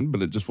broken,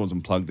 but it just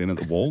wasn't plugged in at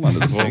the wall under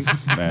the sink.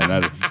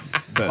 Man,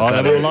 They would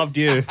have loved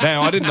you.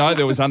 now I didn't know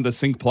there was under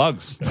sink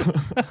plugs.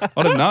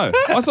 I didn't know.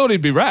 I thought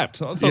he'd be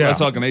wrapped. I thought Yeah.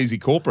 that's like an easy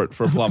corporate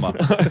for a plumber.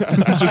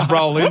 Just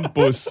roll in,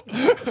 bus,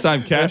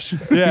 same cash.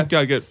 Yeah.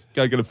 go get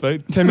a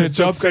feed. 10-minute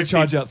job, go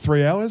charge out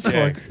 3 hours.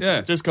 Like,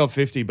 Yeah, Just got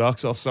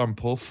 $50 off some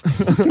puff.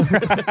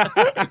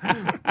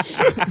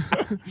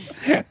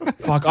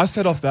 fuck, I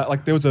set off that.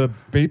 Like, there was a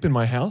beep in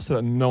my house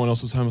that no one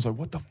else was home. I was like,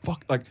 what the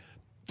fuck? Like,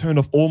 turned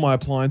off all my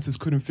appliances,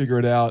 couldn't figure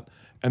it out.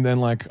 And then,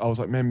 like, I was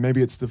like, man,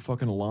 maybe it's the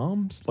fucking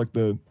alarms, like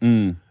the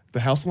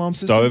house alarm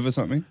system. Stove or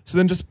something? So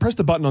then just pressed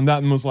the button on that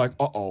and was like,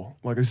 uh-oh.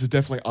 Like, this has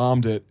definitely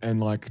armed it. And,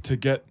 like, to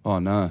get... Oh,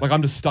 no. Like,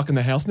 I'm just stuck in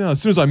the house now.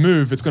 As soon as I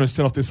move, it's going to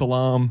set off this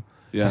alarm.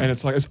 Yeah. And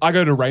it's like, I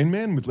go to Rain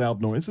Man with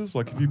loud noises.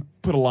 Like, if you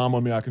put alarm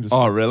on me, I can just...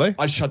 Oh, really?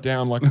 I shut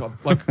down. Like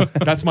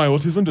that's my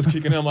autism just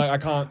kicking in. I'm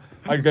like,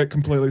 I get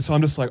completely... So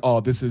I'm just like,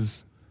 oh, this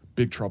is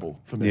big trouble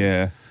for me.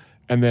 Yeah.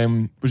 And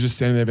then was just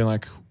standing there being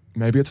like,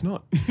 maybe it's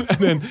not. And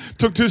then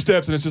took 2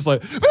 steps and it's just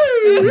like...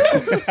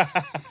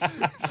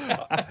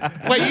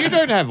 Wait, you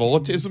don't have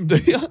autism, do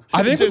you?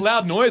 I think with Just-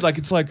 loud noise, like,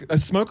 it's like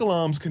smoke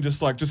alarms can just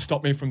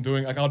stop me from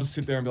doing... Like, I'll just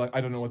sit there and be like,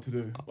 I don't know what to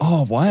do.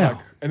 Oh, wow. Like,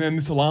 and then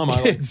this alarm, I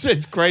like...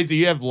 It's crazy.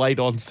 You have late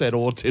onset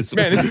autism.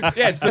 Man,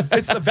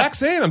 it's the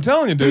vaccine. I'm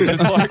telling you, dude.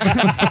 It's like,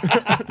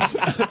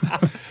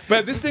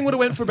 but this thing would have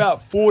went for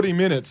about 40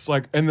 minutes,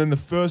 like, and then the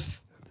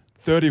first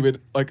 30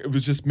 it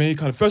was just me.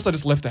 Kind of first, I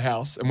just left the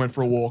house and went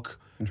for a walk,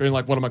 doing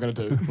like, what am I going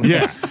to do?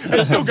 yeah,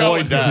 It's still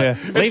going. Yeah.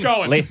 It's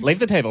going. Leave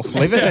the table.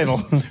 Leave the table.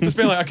 Just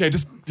being like, okay,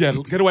 just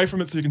get away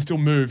from it so you can still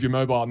move. You're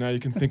mobile now. You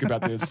can think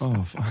about this.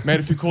 Made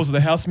a few calls with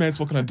the housemates.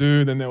 What can I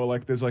do? Then they were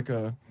like, there's like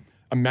a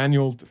a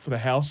manual for the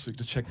house. So you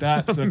just check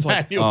that. So then it's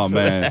like, Oh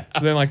man,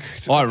 so then like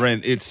I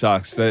rent. It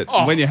sucks that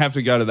when you have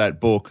to go to that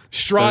book.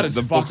 Strata's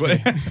the fucked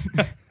me.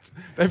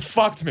 They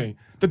fucked me.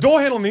 The door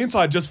handle on the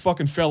inside just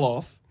fucking fell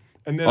off.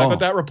 And then I got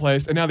that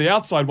replaced. And now the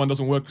outside one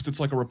doesn't work because it's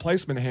like a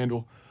replacement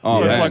handle.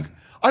 So it's like,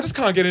 I just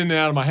can't get in and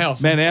out of my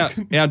house. Man,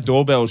 our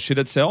doorbell shit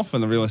itself,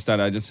 and the real estate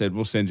agent said,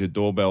 we'll send you a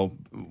doorbell.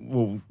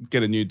 We'll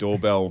get a new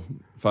doorbell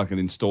fucking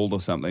installed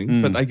or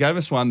something. But they gave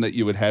us one that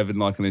you would have in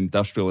like an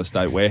industrial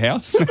estate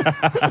warehouse.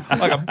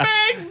 Like a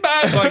bang,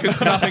 bang, like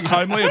it's nothing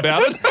homely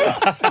about it.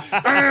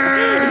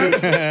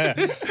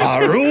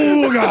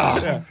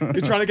 Aruga.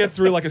 You're trying to get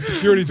through like a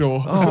security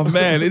door. Oh,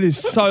 man, it is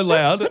so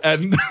loud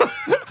and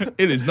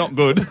it is not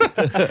good.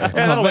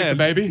 That'll wake the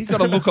baby. You got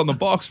to look on the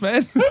box,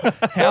 man.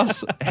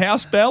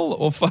 House bell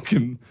or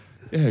fucking...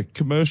 Yeah,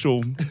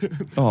 commercial.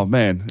 Oh,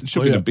 man. It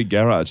should be in a big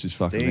garage, this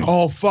fucking thing.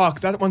 Oh, fuck.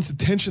 That one's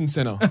detention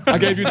center. I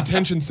gave you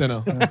detention center.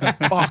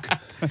 Fuck.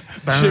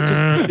 Shit,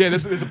 'cause, yeah,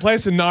 there's a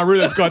place in Nauru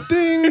that's got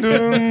ding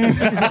dong.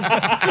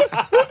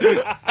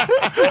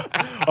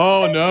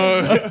 Oh,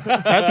 no.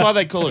 That's why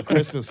they call it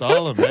Christmas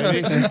Island,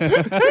 baby.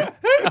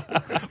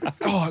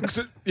 Oh,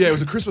 it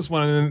was a Christmas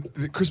one, and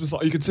then Christmas.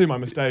 You could see my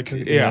mistake.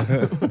 Yeah.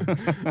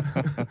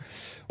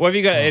 Well, have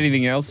you got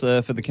anything else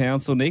for the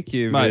council, Nick?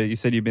 You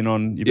said you've been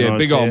on.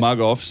 Big old mug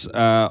offs.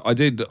 I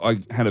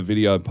had a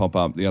video pop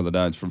up the other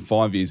day. It's from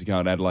 5 years ago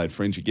at Adelaide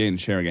Fringe again,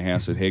 sharing a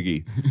house with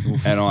Heggie.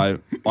 And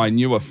I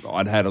knew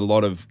I'd had a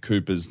lot of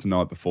Coopers the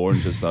night before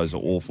and just those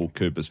awful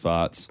Coopers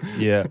farts.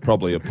 Yeah.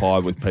 Probably a pie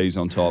with peas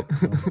on top.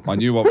 I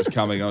knew what was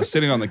coming. I was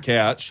sitting on the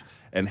couch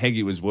and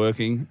Heggie was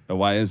working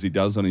away as he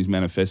does on his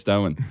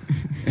manifesto and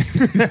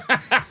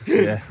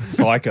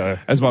Psycho.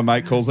 as my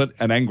mate calls it,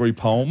 an angry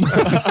poem.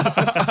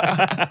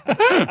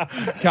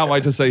 Can't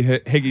wait to see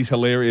Heggie's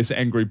hilarious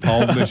angry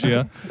poem this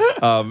year.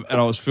 And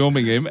I was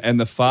filming him, and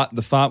the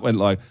fart went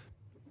like,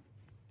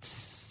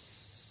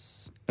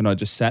 and I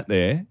just sat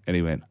there, and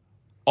he went,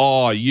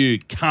 "Oh, you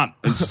cunt!"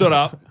 and stood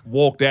up,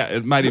 walked out.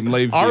 It made him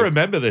leave. I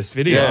remember this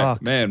video. Yeah,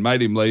 man,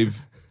 made him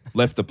leave.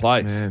 Left the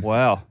place. Man.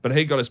 Wow. But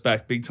he got us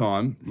back big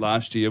time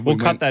last year. We'll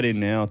cut that in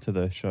now to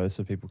the show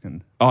so people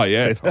can. Oh,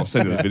 yeah. I'll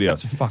send you the video.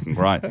 It's fucking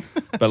great.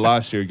 But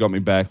last year he got me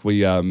back.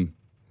 We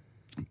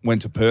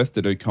went to Perth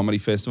to do comedy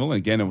festival. And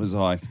again, it was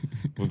like,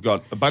 we've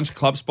got a bunch of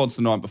club spots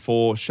the night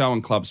before, show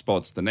and club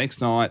spots the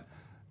next night.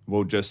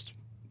 We'll get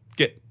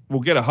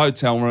a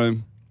hotel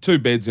room, 2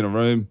 beds in a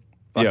room.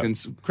 Fucking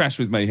crash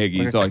with me, Heggie.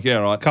 He's like, yeah,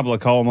 right. A couple of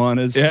coal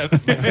miners. Yeah.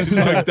 It's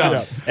like,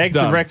 done. Eggs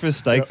for breakfast,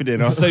 steak for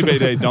dinner.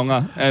 CBD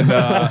donga. And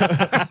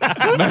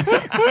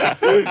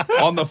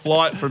on the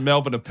flight from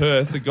Melbourne to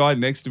Perth, the guy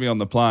next to me on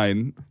the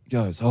plane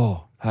goes,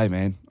 "Oh, hey,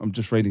 man, I'm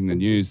just reading the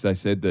news. They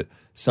said that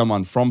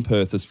someone from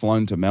Perth has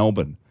flown to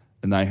Melbourne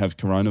and they have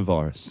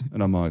coronavirus."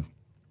 And I'm like,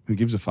 who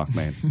gives a fuck,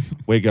 man?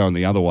 We're going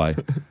the other way.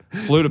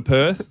 Flew to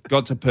Perth,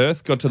 got to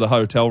the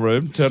hotel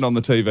room, turned on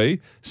the TV,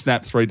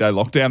 snapped 3-day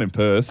lockdown in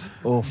Perth.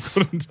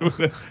 Couldn't do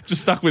it.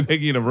 Just stuck with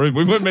Heggie in a room.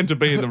 We weren't meant to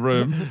be in the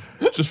room,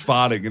 just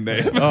farting in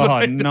there.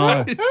 Oh,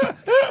 no.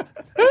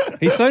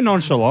 He's so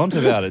nonchalant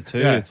about it, too.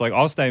 Yeah. It's like,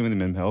 I was staying with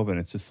him in Melbourne.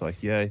 It's just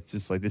like,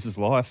 this is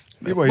life.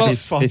 He's going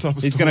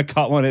to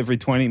cut one every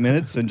 20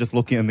 minutes and just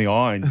look you in the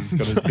eye and he's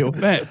got to deal with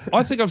it. Man,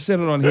 I think I've said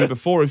it on here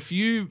before. If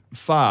you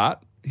fart,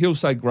 he'll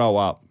say, "Grow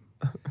up."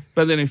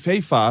 But then if he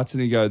farts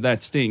and he go,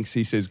 "That stinks,"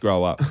 he says,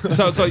 "Grow up."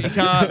 So it's like you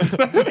can't.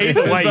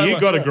 Either way, you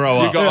got to grow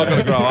up. I've got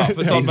to grow up.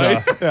 It's on me.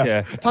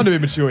 Yeah. Time to be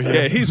mature here.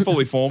 Yeah, he's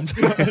fully formed.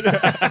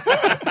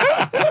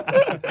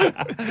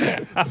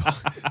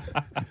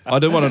 I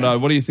do want to know,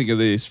 what do you think of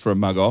this for a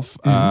mug off?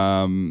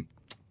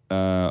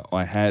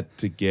 I had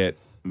to get,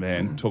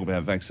 talk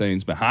about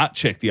vaccines, my heart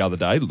checked the other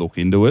day, look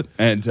into it.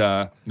 And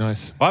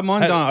Nice. I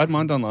had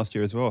mine done last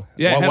year as well.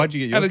 yeah, Why'd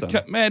you get yours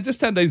done? Man,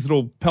 just had these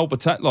little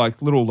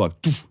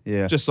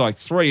just like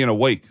 3 in a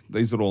week,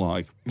 these little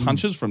like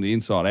punches from the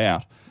inside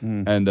out.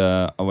 And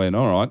I went,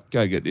 all right,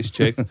 go get this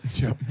checked.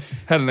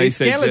 Had an The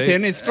ECG.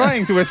 skeleton is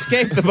trying to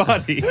escape the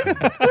body.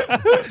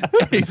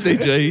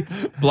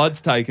 ECG, blood's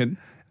taken,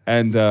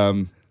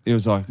 and it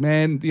was like,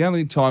 man, the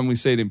only time we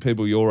see it in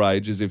people your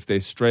age is if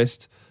they're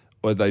stressed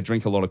or they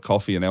drink a lot of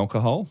coffee and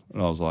alcohol.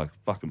 And I was like,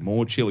 fucking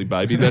more chili,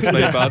 baby. That's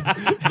me, bud.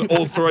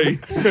 All 3.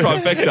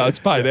 Trifecta, it's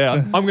paid out.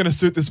 I'm going to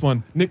suit this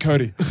one. Nick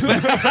Cody.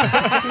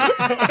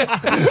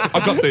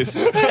 I got this.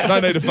 No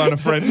need to phone a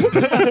friend.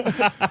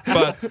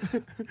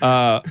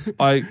 But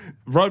I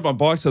rode my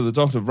bike to the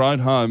doctor,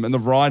 rode home, and the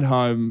ride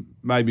home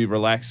made me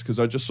relax because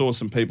I just saw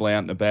some people out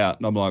and about,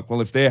 and I'm like,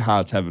 well, if their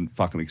hearts haven't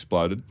fucking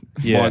exploded,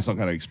 mine's not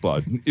going to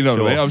explode. You know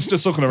what I mean? I was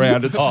just looking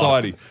around at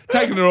society,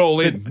 taking it all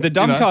in. The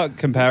dumb cut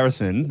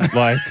comparison,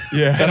 like,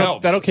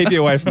 helps. that'll keep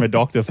you away from a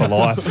doctor for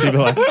life. You'll be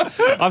like,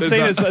 I've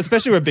seen it,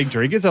 especially with big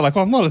drinkers, they're like,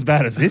 well, I'm not as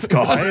bad as this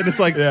guy. And it's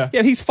like, yeah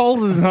he's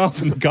folded in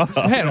half in the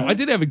gutter. Man, I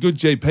did have a good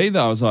GP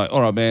though. I was like,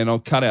 all right, man, I'll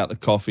cut out the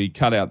coffee,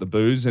 cut out the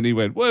booze. And he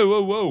went,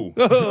 whoa.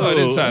 I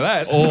didn't say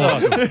that.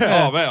 Awesome.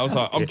 Oh, man, I was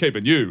like, I'm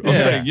keeping you. I'm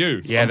seeing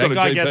you. Yeah, I've that got a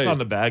guy GP. gets on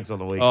the bags on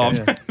the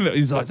weekend.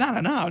 He's like,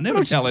 no,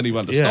 never tell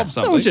anyone to stop I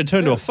something. want you to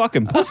turn to a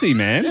fucking pussy,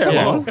 man. Come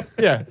on.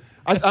 Yeah.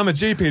 I'm a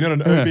GP, not an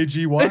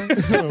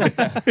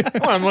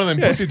OBGY. I'm one of them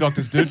pussy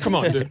doctors, dude. Come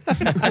on, dude.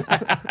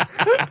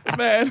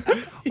 Man,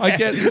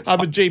 I'm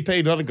a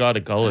GP, not a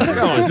gynecologist.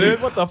 Come on,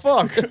 dude. What the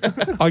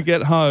fuck? I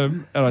get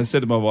home and I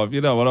said to my wife, you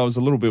know what, I was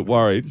a little bit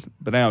worried,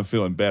 but now I'm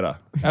feeling better.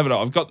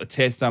 I've got the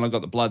test done, I've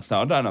got the blood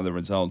done. I don't know the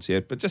results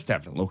yet, but just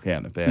having a look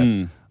out and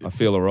about. I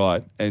feel all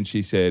right. And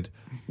she said,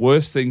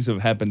 worse things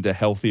have happened to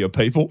healthier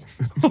people.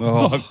 I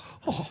was like,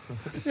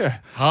 Yeah.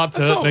 Heart's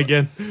hurting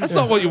again. that's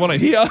not what you want to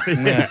hear.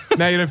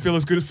 Now you don't feel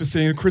as good as for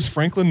seeing Chris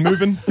Franklin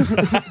moving.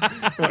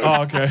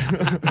 Oh, okay.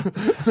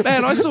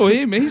 Man, I saw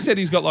him. He said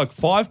he's got like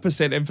 5%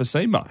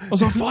 emphysema. I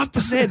was like,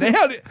 5%?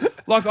 How did,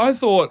 like, I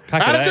thought,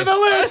 Add it to the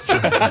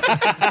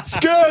list.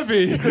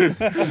 Scurvy.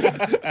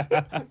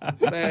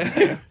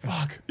 man,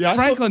 Fuck. Yeah,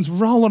 Franklin's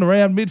rolling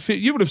around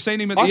midfield. You would have seen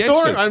him at the I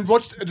saw extra. him and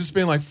watched it, just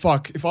being like,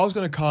 fuck, if I was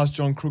going to cast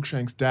John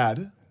Cruikshank's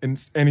dad in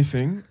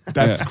anything,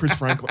 that's Yeah. Chris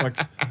Franklin. Like,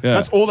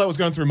 that's all that was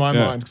going through my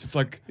mind. 'Cause it's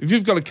like, If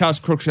you've got to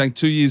cast Crookshank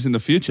 2 years in the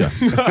future,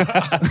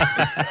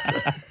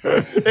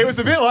 it was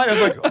a bit like, I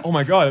was like, oh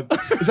my God,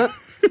 is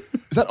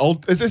that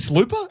old? Is this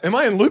Looper? Am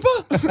I in Looper?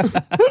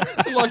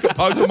 like a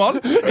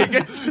Pokemon,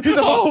 He's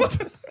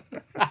evolved.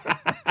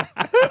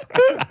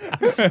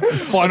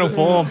 Final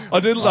form. I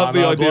did love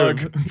the no, idea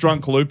bloke. of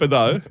drunk Looper,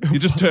 though. You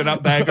just turn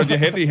up, bag on your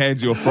head, and he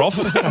hands you a froth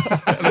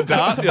and a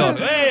dart. You're like,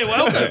 hey,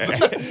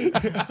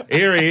 welcome.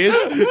 Here he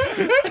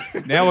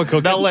is. Now we're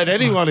cooking. They'll let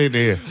anyone in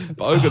here.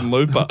 Bogan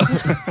Looper.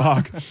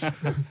 Fuck.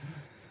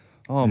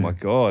 Oh my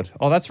god.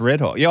 Oh, that's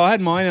red hot. Yeah, I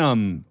had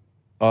mine.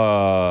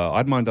 I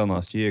had mine done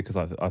last year because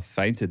I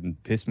fainted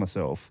and pissed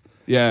myself,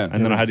 Yeah.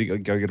 and then I had to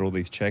go get all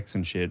these checks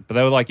and shit. But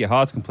they were like, your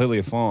heart's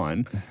completely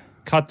fine.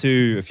 Cut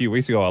to a few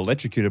weeks ago, I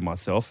electrocuted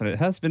myself, and it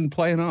has been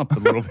playing up a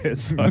little bit.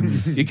 So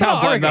You can't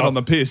blame that on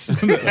the piss.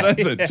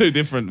 That's two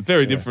different,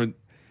 very different.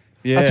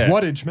 yeah, That's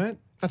wattage, man.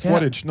 That's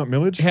wattage, not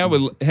millage. How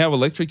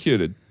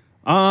electrocuted?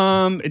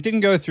 It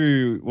didn't go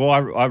through. Well,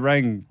 I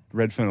rang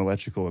Redfern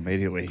Electrical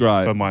immediately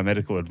Great. for my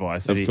medical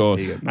advice. Of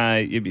course. He goes,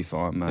 mate, you'll be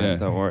fine, mate. Yeah.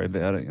 Don't worry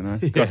about it. You know,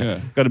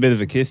 got a bit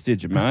of a kiss,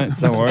 did you, mate?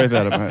 Don't worry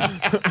about it, mate.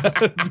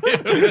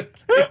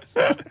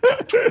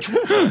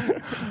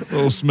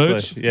 Little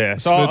smooch. But, yeah,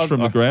 Smooch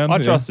from the ground. I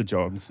yeah. trust the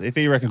Johns. If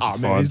he reckons Oh it's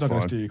man, fine, he's it's not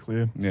going to fine. steer you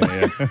clear.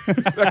 Yeah,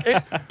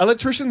 yeah. Like,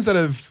 electricians that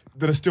are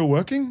still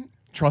working,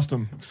 trust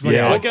them.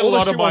 Yeah, I get a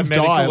lot of my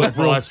medical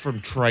advice from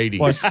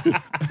tradies.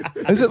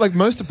 Is it like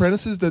most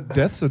apprentices that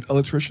deaths are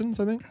electricians?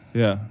 I think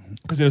Yeah.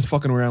 because they're just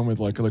fucking around with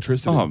like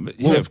electricity. Oh,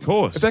 yeah, of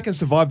course. If they can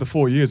survive the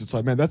 4 years, it's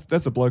like, man,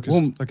 that's a bloke.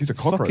 Who's, like he's a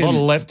cockroach. a lot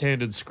of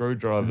left-handed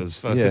screwdrivers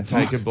fucking Yeah.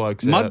 taking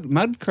blokes out.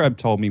 Mudcrab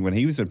told me when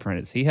he was an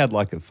apprentice, he had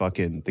like a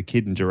fucking the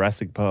kid in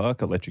Jurassic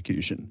Park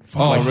electrocution.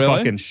 Oh, like really?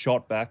 Fucking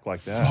shot back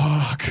like that.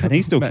 Fuck. And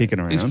he's still kicking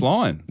around. He's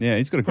flying. Yeah,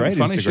 he's got a great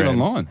Funny Instagram. shit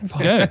online.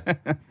 Yeah.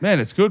 Man,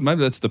 it's good. Maybe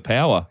that's the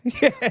power.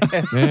 Yeah.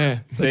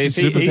 That's his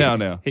superpower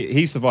now.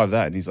 He survived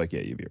that, and he's like,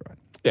 yeah, you'll be right.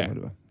 Yeah.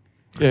 Whatever.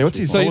 Yeah. What's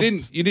his? So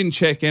you didn't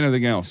check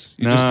anything else.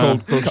 You just Nah.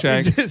 called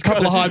Crookshank. A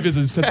couple of high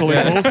visits. That's all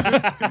he called.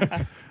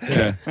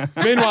 Yeah.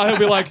 Meanwhile, he'll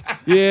be like,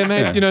 yeah,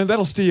 mate, Yeah. you know,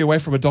 that'll steer you away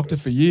from a doctor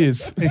for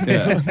years.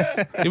 Yeah.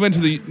 He went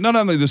to not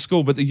only the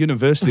school but the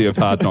University of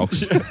Hard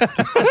Knocks.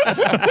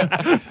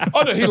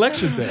 Oh no, he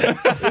lectures there.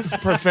 It's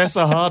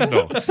Professor Hard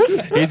Knocks.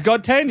 He's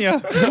got tenure.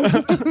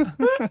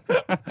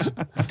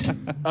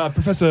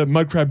 Professor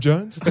Mugcrab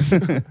Jones.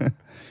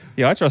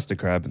 Yeah, I trust the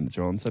crab and the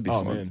Johns. That'd be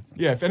Oh fun. man.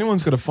 Yeah, if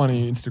anyone's got a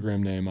funny Instagram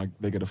name,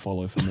 they get a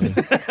follow for me.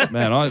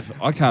 Man,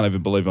 I can't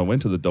even believe I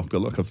went to the doctor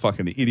like a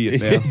fucking idiot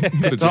now.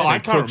 Could've just No, I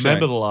said can't Crookshank.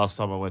 remember the last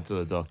time I went to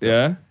the doctor.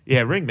 Yeah?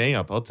 Yeah, ring me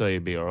up. I'll tell you,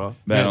 it'll be all right.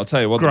 Man, I'll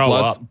tell you what, Grow the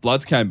up.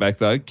 bloods came back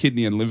though.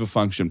 Kidney and liver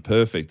function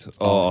perfect.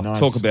 Oh, nice.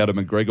 talk about a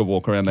McGregor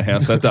walk around the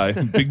house that day.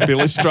 Big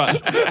Billy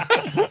strut.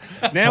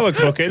 Now we're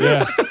cooking.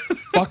 Yeah.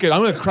 Fuck it,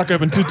 I'm going to crack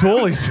open 2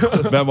 tallies.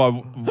 Man,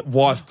 my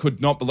wife could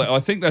not believe.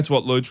 I think that's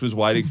what Luch was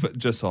waiting for.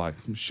 Just like,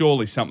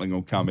 surely something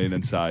will come in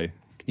and say,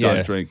 don't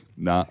Yeah. drink.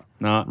 Nah.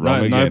 Nah,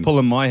 Wrong no again.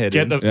 pulling my head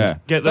Get in. the Yeah.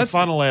 get the That's-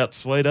 funnel out,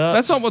 sweetheart.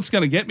 That's not what's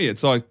going to get me.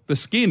 It's like the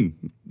skin.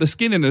 The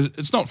skin in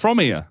it's not from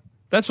here.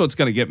 That's what's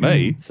going to get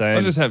me. Same.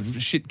 I just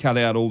have shit cut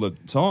out all the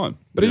time.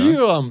 But you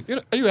know?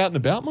 are you out and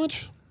about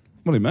much?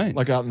 What do you mean?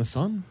 Like out in the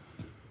sun?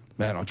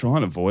 Man, I try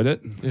and avoid it.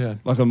 Yeah.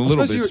 Like I'm a I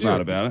little suppose bit smart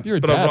about it. You're a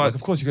but dad. I'm right. Like,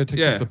 of course, you got to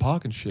take kids to the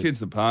park and shit. Kids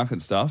to the park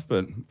and stuff,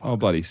 but I'll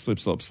bloody slip,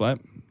 slop,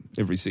 slap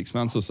every 6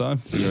 months or so.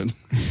 Figure it.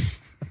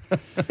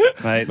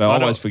 Mate, I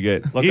always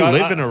forget. Look, you I-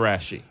 live I- in a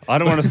rashy. I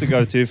don't want us to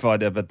go too far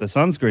there, but the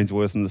sunscreen's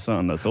worse than the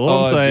sun. That's all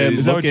Oh, I'm saying. geez.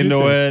 Is that Look what you into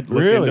think? it.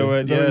 Look Really? into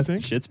it. Is that what Yeah, you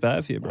think? shit's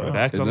bad for you, bro.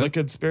 Back Is on it? the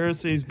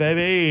conspiracies,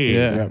 baby.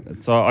 Yeah.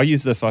 So I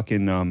use the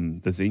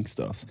fucking the zinc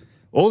stuff.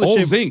 All the All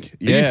shit, zinc. Are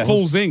Yeah. you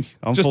full zinc?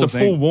 I'm Just full a full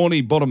zinc.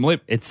 warny bottom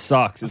lip. It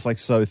sucks. It's like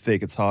so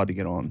thick. It's hard to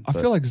get on. I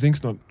feel like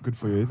zinc's not good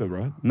for you either,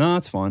 right? no,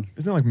 it's fine.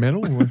 Isn't it like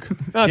metal?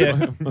 Like, no,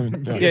 Yeah.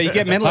 Yeah, you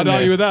get metal I'd in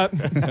argue there.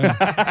 with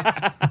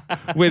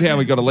that. Weird how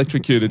we got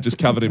electrocuted, just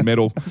covered in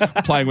metal,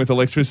 playing with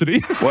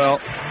electricity. Well,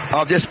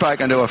 I've just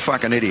spoken to a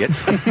fucking idiot.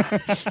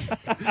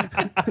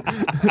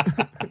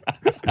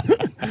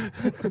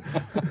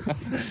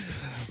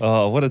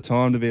 Oh, what a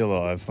time to be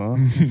alive, huh?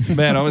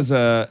 Man, I was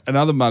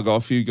another mug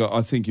off.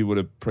 I think you would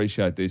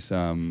appreciate this.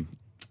 I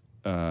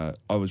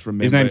was remembering.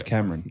 His name's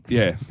Cameron.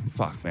 Yeah,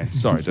 fuck, man.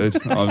 Sorry, dude.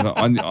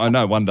 I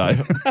know one day.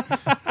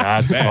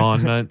 That's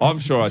fine, mate. I'm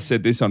sure I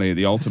said this on here,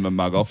 the ultimate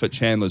mug off. At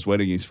Chandler's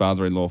wedding, his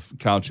father-in-law,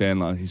 Carl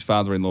Chandler, his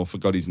father-in-law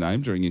forgot his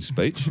name during his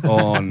speech.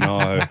 Oh,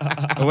 no.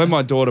 And when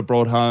my daughter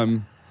brought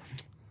home,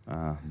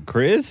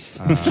 Chris?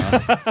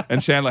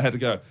 and Chandler had to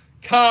go,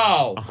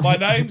 Carl, my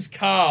name's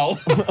Carl.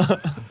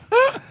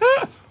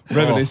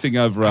 Reminiscing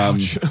over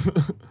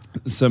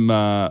some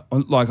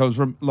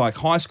like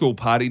high school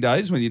party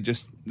days when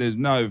there's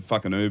no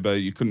fucking Uber,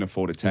 you couldn't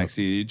afford a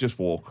taxi, you just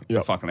walk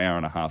a fucking hour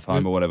and a half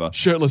home or whatever.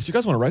 Shirtless. Do you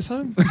guys want to race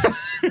home?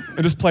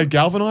 And just play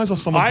Galvanize or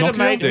someone's I had a knockout?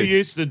 mate who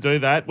used to do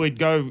that. We'd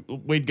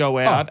go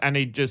out and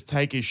he'd just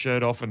take his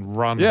shirt off and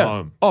run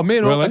home. Oh, me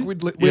and Really? like,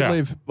 we'd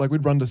leave, like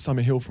we'd run to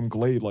Summer Hill from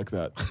Glebe like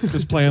that.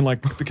 Just playing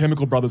like the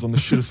Chemical Brothers on the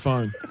shittest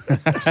phone.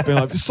 Just being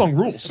like, this song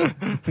rules.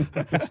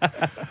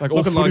 Like all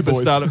Looking footy like the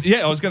boys. start of,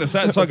 I was going to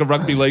say, it's like a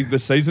rugby league, the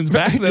season's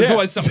back. There's Yeah.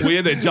 always something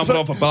weird. They're jumping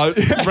off a boat,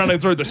 running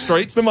through the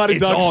streets. The Mighty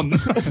it's Ducks. on.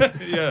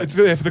 Yeah. It's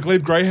there for the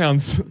Glebe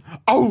Greyhounds.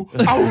 Oh,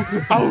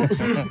 oh, oh.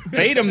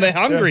 Feed them, they're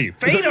hungry.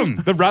 Feed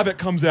them. The rabbit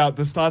comes out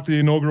to start the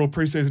inaugural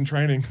preseason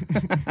training.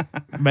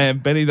 Man,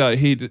 Benny though,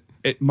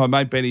 my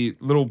mate Benny,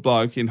 little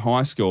bloke in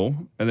high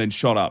school, and then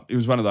shot up. He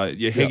was one of those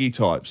heggy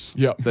types.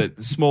 Yep.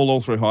 That small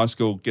all through high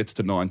school, gets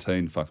to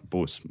 19, fucking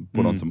puss,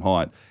 put on some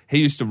height. He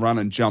used to run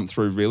and jump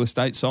through real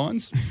estate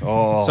signs.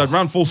 Oh. So I'd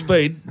run full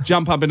speed,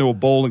 jump up into a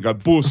ball and go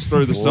boost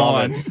through the Love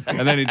signs,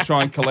 and then he'd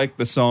try and collect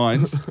the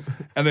signs.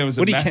 And there was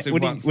a massive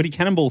one. Would he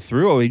cannonball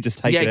through or would he just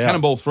take it out?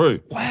 Cannonball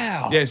through.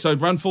 Wow. Yeah, so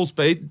I'd run full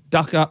speed,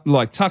 tuck up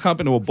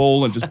into a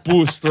ball and just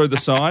boost through the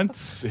sign.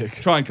 Sick.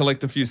 Try and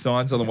collect a few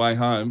signs on the way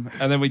home.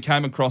 And then we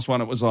came across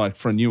one, it was like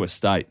for a new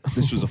estate.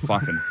 This was a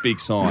fucking big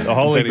sign. The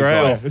Holy Benny's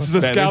Grail. like, This is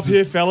a "Man, scalp this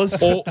here,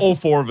 fellas." All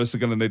four of us are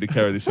going to need to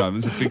carry this home.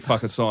 This is a big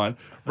fucking sign.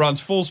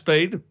 Runs full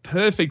speed,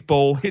 perfect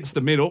ball, hits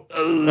the middle,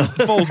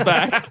 falls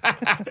back.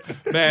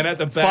 Man, at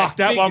the back. Fuck,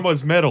 that one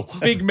was metal.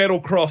 Big metal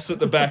cross at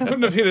the back.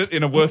 Couldn't have hit it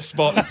in a worse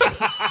spot.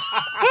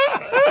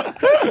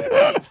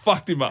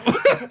 Fucked him up.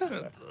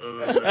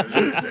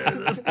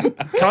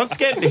 Cunt's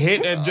getting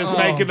hit and just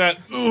making that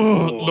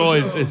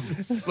noise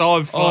is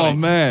so funny. Oh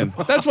man,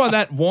 that's why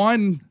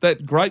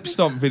that grape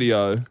stomp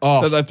video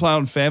that they play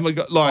on Family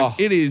Guy,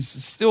 it is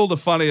still the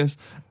funniest.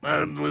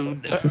 I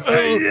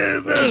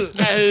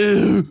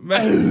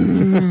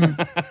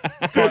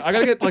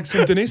gotta get like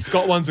some Denise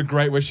Scott ones are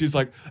great where she's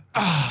like,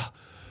 I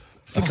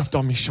think I've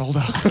done my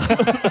shoulder.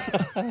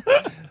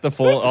 The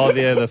fall. Oh,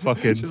 yeah, the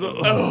fucking. She's like,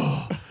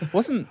 oh,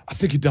 Wasn't I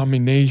think you done me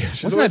knee.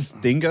 She's wasn't always,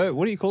 that Dingo?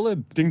 What do you call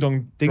it? Ding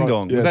Dong. Ding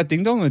Dong. Yeah. Was that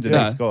Ding Dong or Denise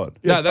Yeah. Scott?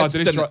 Yeah, No, that's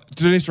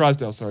Denise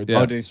Drysdale, sorry.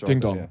 Yeah. Oh, Denise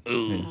Ding Drysdale,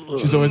 Dong. yeah.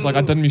 She's always like,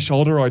 I done me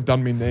shoulder or I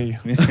done me knee.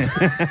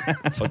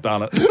 I've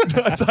done it.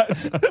 I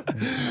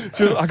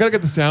gotta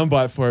get the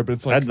soundbite for it, but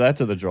it's like Add that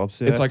to the drops.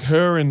 Yeah. it's like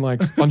her and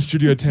like on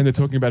Studio 10 they're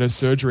talking about her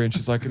surgery and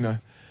she's like, and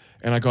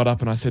I got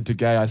up and I said to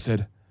Gay, I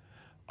said,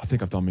 I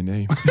think I've done my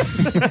knee.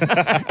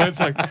 And it's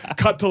like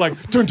cut to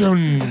like dun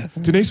dun.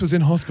 Denise was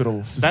in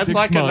hospital. For That's 6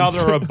 like months.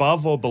 another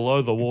above or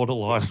below the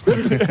waterline.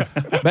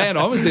 Man,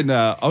 I was in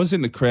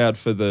the crowd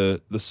for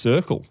the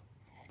Circle,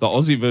 the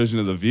Aussie version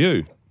of The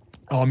View.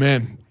 Oh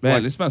man,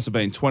 Man, this must have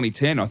been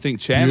 2010. I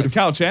think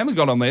Carl Chandler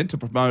got on there to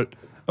promote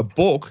a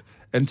book,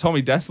 and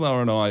Tommy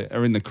Dassler and I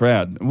are in the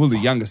crowd. And we're the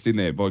youngest in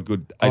there by a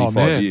good 85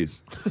 man.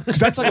 years. because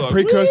that's like a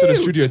precursor to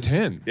Studio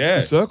 10. Yeah.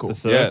 The Circle. The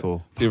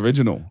Circle. Yeah, the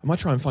original. I might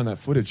try and find that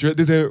footage.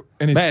 Is there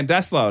any? Man,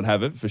 Dassler would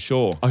have it for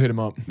sure. I'll hit him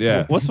up.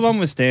 Yeah. What's the one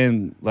with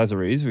Stan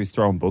Lazaridis where he's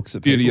throwing books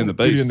at Beauty people? and the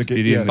Beast. Beauty and the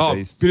Beauty and the Oh,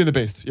 Beast. Beauty and the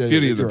Beast. Yeah,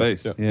 Beauty yeah, and the you're right.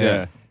 Beast. Yeah.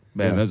 Yeah.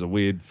 Man, Yeah. that's a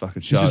weird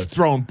fucking show. He's just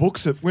throwing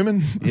books at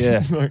women.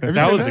 Yeah. Like, have you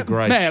That seen was a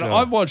great Man, show.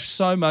 I watched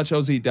so much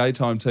Aussie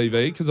daytime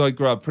TV because I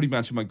grew up pretty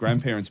much in my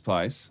grandparents'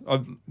 place.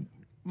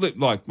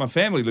 Like my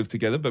family lived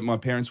together, but my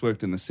parents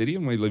worked in the city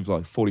and we lived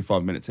like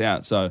 45 minutes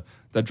out. So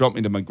they'd drop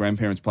me to my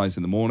grandparents' place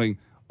in the morning.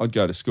 I'd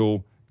go to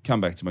school,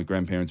 come back to my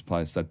grandparents'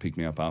 place. They'd pick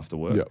me up after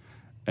work. Yep.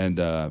 And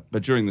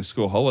but during the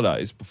school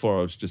holidays, before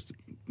I was just,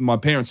 my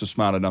parents were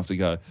smart enough to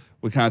go,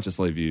 we can't just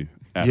leave you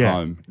at Yeah.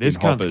 home. This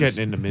in cunt's hoppers.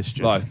 getting into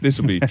mischief. Like this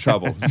will be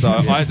trouble. So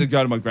I had to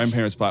go to my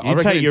grandparents' place. I You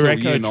reckon take your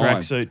until Echo year 9.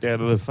 tracksuit down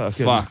to the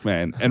fucking... Fuck,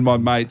 man. And my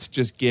mate's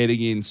just getting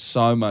in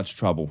so much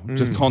trouble,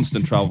 just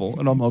constant trouble.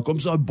 And I'm like, I'm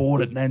so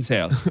bored at Nan's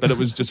house. But it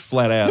was just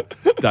flat out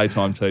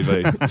daytime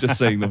TV, just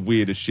seeing the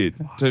weirdest shit.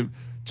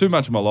 Too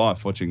much of my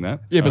life watching that.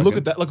 Yeah, but I look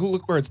reckon. at that.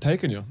 Look where it's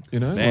taken you. You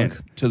know, Man,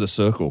 Like, to the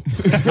Circle.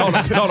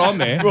 not on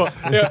there.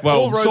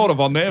 all roads- Sort of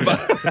on there, but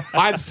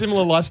I had a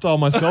similar lifestyle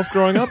myself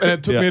growing up, and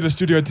it took Yeah. me to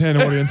Studio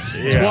 10 audience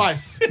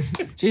twice.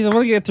 Jeez, I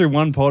want to get through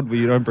one pod where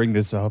you don't bring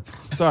this up.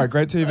 Sorry,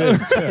 great TV.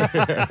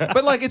 Yeah.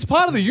 But like, it's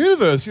part of the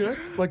universe, you know.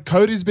 Like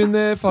Cody's been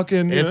there,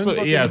 fucking. You It's know,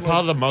 fucking, yeah, like, part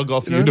of the mug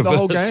off you know, universe. the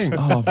whole gang.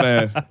 oh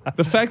man,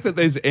 the fact that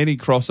there's any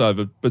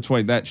crossover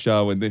between that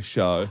show and this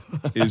show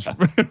is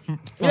fucking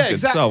exactly.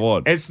 so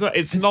odd.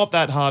 It's not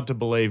that hard to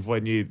believe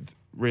when you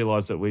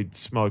realise that we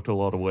smoked a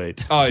lot of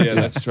weed. Oh yeah,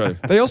 that's true.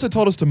 They also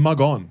told us to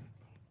mug on.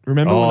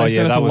 Remember when they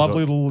sent us a lovely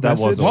little that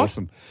message? was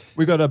awesome.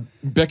 We got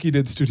Becky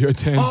did Studio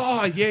 10.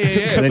 Oh, yeah.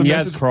 And then the Yaz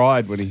message-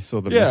 cried when he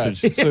saw the yeah.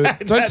 message. So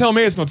don't tell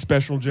me it's not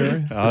special,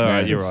 Jerry. All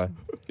right, you're right.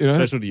 You know,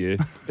 Special to you.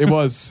 it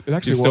was. It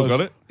actually You still was.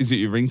 got it? Is it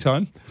your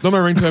ringtone? It's not my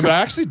ringtone, but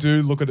I actually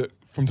do look at it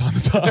from time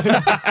to time.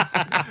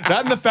 That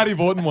and the Fatty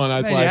Vorton one, I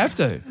was Man, like, you have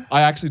to.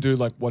 I actually do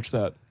like watch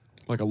that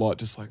like a lot,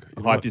 just like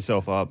you know Hype what?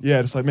 yourself up.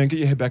 Yeah, just like man, get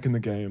your head back in the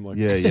game. Like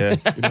Yeah, yeah.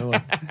 you know,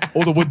 like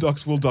all the wood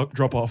ducks will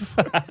drop off.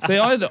 See,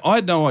 I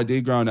had no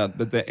idea growing up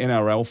that the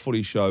NRL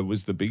footy show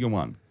was the bigger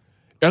one.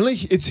 Only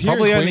it's here in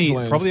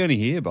Queensland. Probably only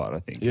here, but I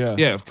think. Yeah,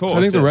 Yeah, of course. So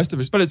I think the rest of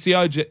it. But it's the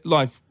OG.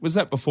 Like, was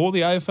that before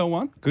the AFL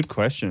one? Good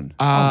question.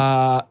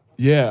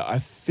 Yeah, I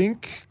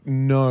think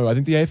no. I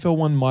think the AFL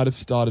one might have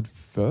started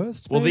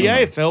first. Well, maybe? the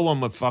AFL one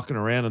were fucking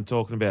around and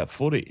talking about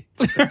footy.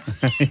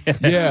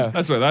 yeah.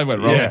 That's where they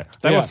went wrong. Yeah.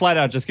 They Yeah. were flat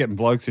out just getting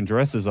blokes in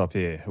dresses up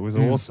here. It was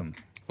awesome.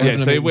 Yeah,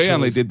 Having a see, meat we and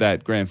only chilies. did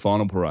that grand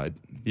final parade.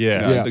 Yeah.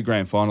 You know, Yeah. the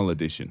grand final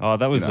edition. Oh,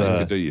 that was You know, so you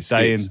could do your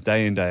day skits.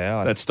 in, day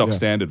out. That's stock Yeah.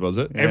 standard, was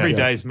it? Every Yeah.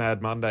 day's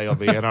Mad Monday on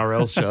the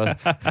NRL show.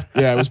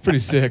 Yeah, it was pretty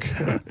sick.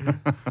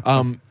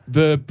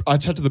 I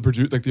chat to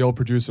the old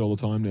producer all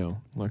the time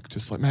now. Like,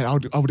 just like, man, I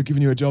would have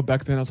given you a job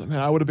back then. I was like, man,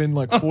 I would have been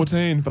like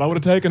 14, but I would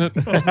have taken it.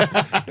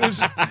 It was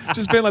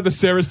just being like the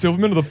Sarah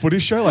Silverman of the footy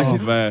show. Like, Oh,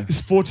 man.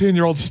 this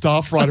 14-year-old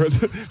staff writer at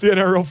the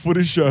NRL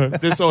footy show.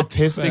 This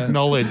autistic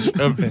knowledge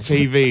of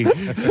TV.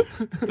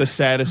 The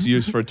saddest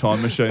use for a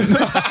time machine.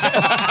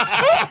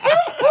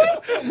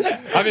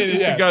 I mean,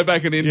 Just to go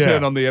back and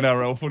intern Yeah. on the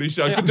NRL footy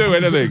show. Could do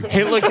anything.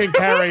 Hitler can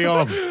carry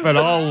on, but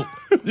I'll...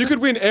 you could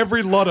win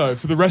every lotto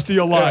for the rest of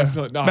your life.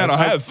 Like, no, Man, I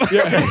have.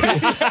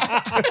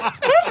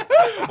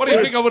 What do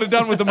you think I would have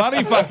done with the money,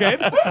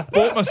 fuckhead?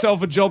 Bought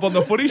myself a job on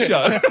the footy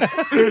show.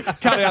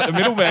 Cut out the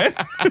middleman.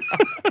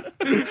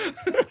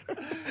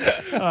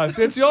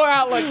 So it's your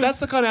outlook. That's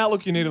the kind of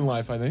outlook you need in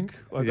life, I think.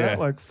 Like Yeah. that,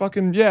 like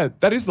fucking, yeah,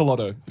 that is the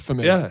lotto for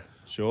me. Yeah.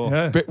 Sure.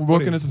 Yeah.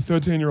 Working as a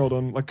 13-year-old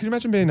on, like, can you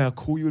imagine being how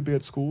cool you would be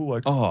at school?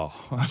 Like, Oh.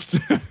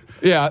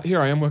 yeah,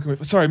 here I am working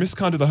with, sorry, Miss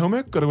can't do the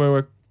homework, got to go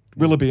work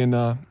Willoughby and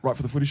right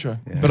for the footy show.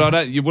 But I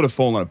don't. You would have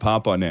fallen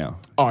apart by now.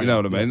 Oh, you know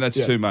yeah, what I mean? That's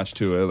yeah. too much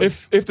too early.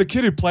 If the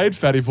kid who played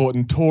Fatty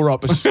Vorton tore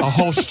up a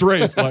whole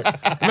street, like,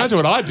 imagine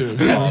what I do.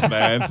 Oh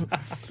man,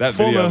 that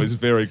video Former- is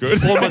very good.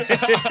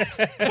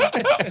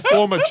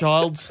 Former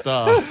child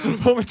star.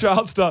 Former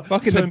child star.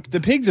 Fucking the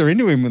pigs are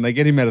into him when they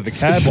get him out of the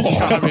cab.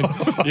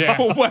 Yeah.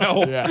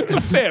 Well, Yeah.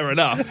 fair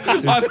enough.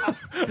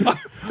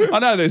 I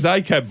know there's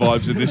ACAB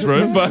vibes in this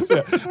room, but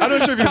I'm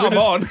not sure if you come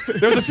on.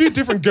 There was a few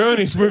different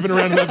gurneys moving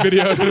around in that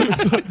video.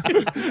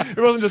 It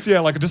wasn't just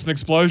just an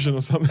explosion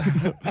or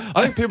something.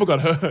 I think people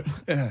got hurt.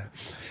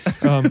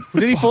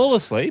 Did he fall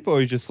asleep or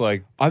he just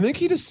like? I don't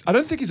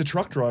think he's a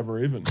truck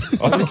driver even.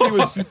 I think he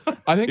was.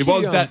 I think It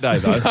was that day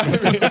though.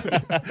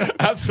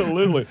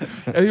 Absolutely.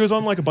 And he was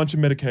on like a bunch of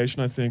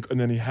medication, I think, and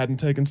then he hadn't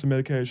taken some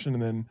medication,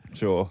 and then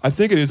Sure. I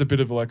think it is a bit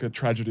of like a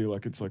tragedy.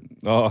 Like it's like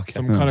Oh, okay.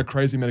 some kind of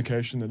crazy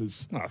medication that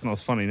is. No, it's not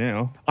as funny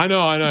now. I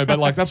know, but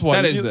like that's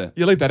why That you, is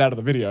you leave that out of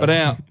the video.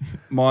 But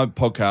my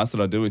podcast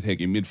that I do with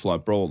Hecky,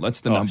 Mid-Flight Brawl,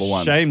 that's the number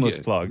one. shameless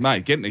plug.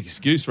 Mate, get an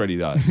excuse ready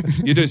though.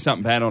 You do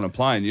something bad on a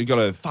plane, you got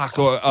to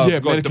I've Yeah,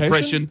 got medication?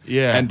 depression.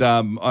 Yeah. And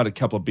I had a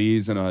couple of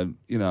beers and I'm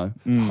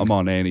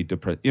on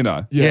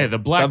antidepressant. Yeah, the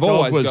black They've dog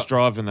always was got-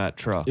 driving that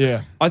truck.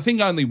 yeah, I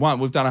think only one.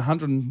 We've done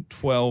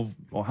 112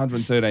 or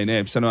 113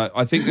 amps, and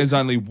I think there's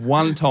only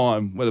one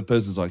time where the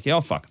person's like, "Yeah, I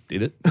fucking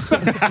did it."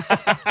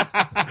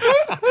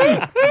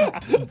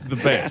 The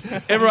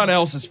best. Everyone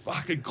else is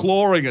fucking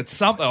clawing at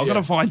something. I've got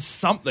to find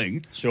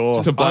something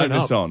Sure. to blame own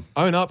this up. on.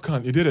 Own up,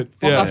 cunt. You did it.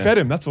 Fuck, Yeah. I fed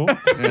him. That's all.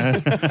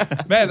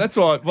 Man, that's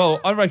why. Well,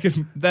 I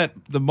reckon that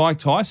the Mike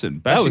Tyson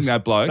bashing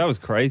that bloke. That was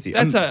crazy.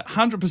 That's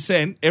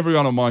 100%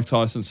 everyone on Mike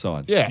Tyson's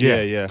side. Yeah,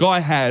 yeah. Guy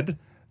had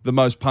the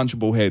most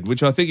punchable head,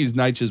 which I think is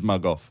nature's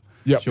mug off.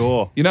 Yep.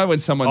 Sure. You know when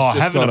someone's just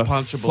having got a a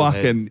punchable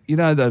fucking, head. you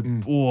know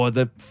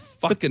the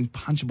fucking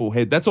punchable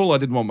head. That's all I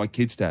didn't want my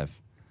kids to have.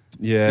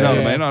 Yeah. You know what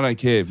Yeah. I mean? I don't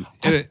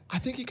care. I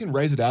think you can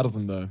raise it out of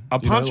them though. A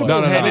You know, punchable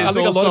like- head I is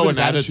think a lot also of it is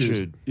an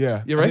attitude.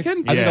 Yeah, You I think-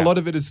 reckon? I think Yeah. a lot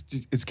of it is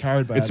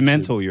carried by. It's attitude.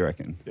 mental, you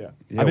reckon? Yeah,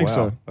 I think wow.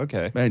 so.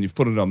 Okay. Man, you've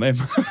put it on them.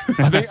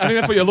 I think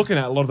that's what you're looking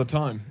at a lot of the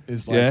time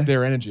is like Yeah.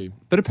 their energy.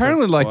 But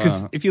apparently,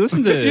 because wow. if you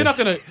listen to You're not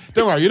gonna.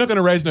 Don't worry. You're not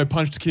gonna raise no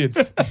punched kids.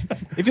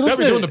 if you They'll listen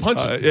be doing to the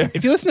punching. Yeah.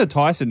 if you listen to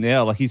Tyson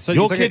now, like he's so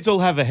Your he's like kids will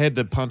have a head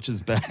that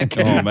punches back.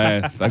 Oh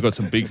man, they got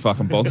some big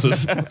fucking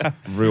bosses.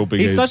 Real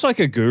big. he's heads. such like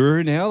a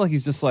guru now. Like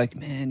he's just like,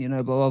 man,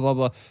 blah blah blah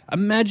blah.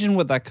 Imagine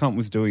what that cunt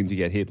was doing to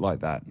get hit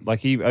like that. Like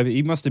he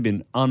must have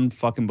been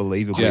unfucking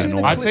believable. Yeah.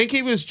 annoying. I think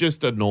he was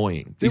just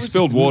annoying. he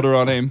spilled water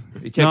on him.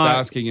 He kept No.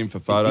 asking him for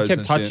photos. He kept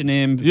and touching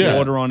shit. him, Yeah.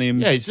 water on him.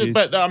 Yeah, he's just,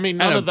 but I mean,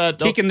 none And of that.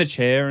 kicking the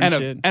chair and,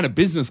 shit. And a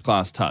business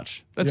class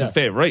touch. That's Yeah. a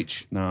fair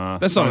reach. Nah.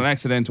 That's not an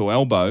accidental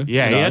elbow.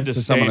 Yeah, you he know, had to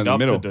someone stand in the up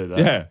to middle. do that.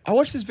 Yeah. I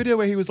watched this video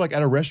where he was like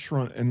at a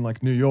restaurant in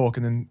like New York,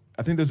 and then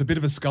I think there was a bit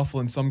of a scuffle,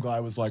 and some guy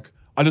was like,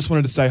 "I just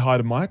wanted to say hi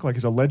to Mike, like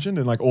he's a legend,"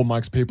 and like all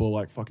Mike's people are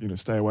like, "Fuck,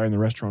 stay away in the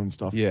restaurant and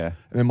stuff." Yeah.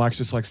 And then Mike's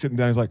just like sitting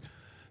down. He's like,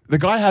 The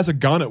guy has a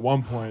gun at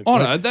one point. Oh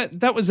no,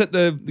 that was at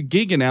the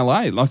gig in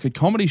LA, like a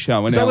comedy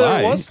show in Is that LA,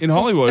 what it was? in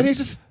Hollywood. And he's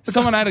just-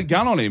 Someone had a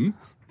gun on him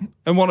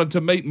and wanted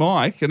to meet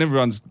Mike, and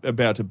everyone's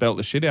about to belt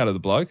the shit out of the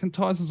bloke, and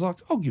Tyson's like,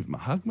 "I'll give him a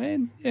hug,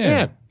 man."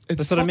 Yeah.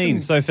 That's what I mean.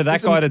 So for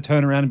that guy to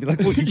turn around and be like,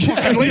 "Well, you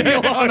can't leave me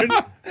alone."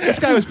 This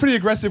guy was pretty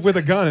aggressive with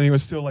a gun, and he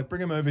was still like,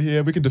 "Bring him over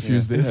here. We can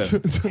defuse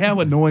this." How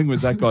annoying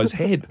was that guy's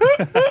head?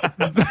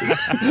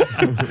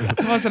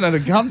 Tyson had a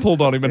gun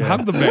pulled on him and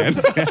hugged the man.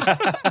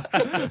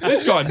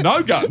 This guy,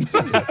 no gun.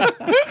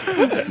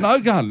 No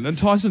gun. And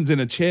Tyson's in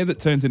a chair that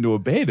turns into a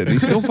bed, and he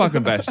still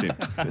fucking bashed him.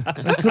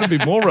 That couldn't be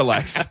more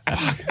relaxed.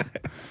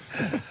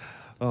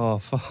 Oh,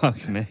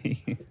 fuck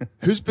me.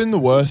 Who's been the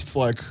worst?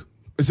 Like,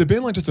 has there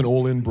been like just an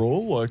all-in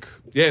brawl? Like,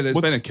 Yeah, there's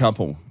what's- been a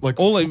couple. like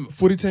all in,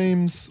 footy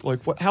teams.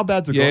 Like, what? How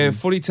bad's it yeah, gone?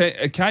 footy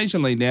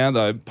occasionally now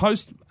though,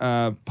 post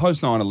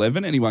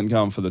 9/11, anyone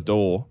going for the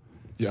door,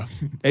 Yeah.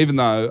 even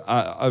though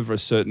over a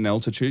certain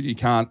altitude you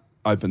can't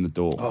open the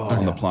door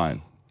on the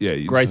plane. Yeah,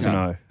 you Great just to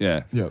can't. know.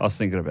 Yeah. Yeah. I was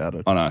thinking about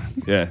it. I know,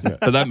 yeah.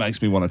 But that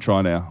makes me want to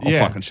try now. I'll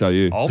Yeah. fucking show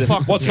you. I'll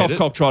fucking What's get soft it.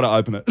 cock try to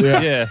open it?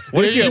 Yeah.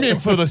 What if You you're mean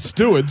for the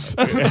stewards?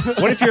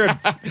 what if you're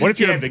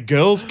Yeah, the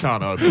girls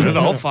can't open it.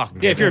 I'll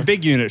fucking. yeah, if you're a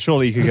big unit,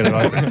 surely you could get it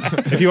open.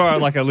 If you are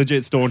like a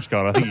legit staunch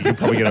gun, I think you could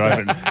probably get it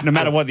open, no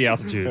matter what the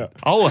altitude.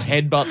 I'll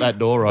headbutt that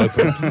door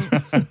open.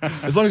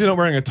 As long as you're not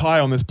wearing a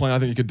tie on this plane, I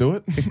think you could do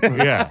it.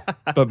 Yeah.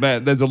 But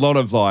man, there's a lot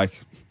of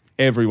like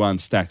everyone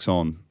stacks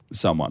on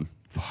someone,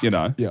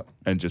 Yeah.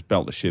 and just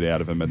belt the shit out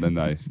of them, and then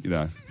they,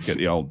 get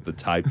the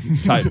tape.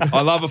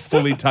 I love a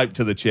fully taped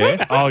to the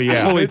chair. Oh,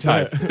 yeah. fully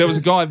taped. There was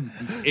a guy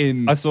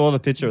in I saw the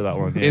picture of that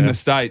one. in the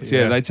States,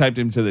 yeah, they taped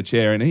him to the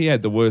chair, and he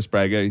had the worst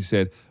bragger. He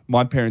said,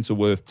 "My parents are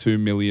worth $2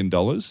 million."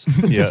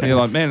 Yeah. And you're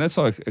like, man, that's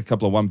like a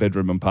couple of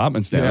one-bedroom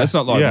apartments now. Yeah. That's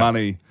not like Yeah.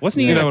 money.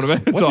 Wasn't he? You in know what I mean?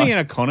 It's Wasn't like- he in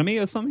economy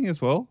or something as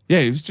well?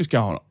 Yeah, he was just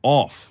going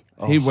off.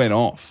 He went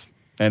off.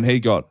 And he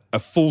got a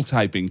full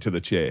taping to the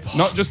chair.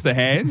 Not just the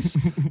hands,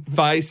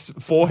 face,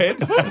 forehead.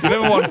 You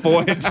never want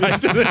forehead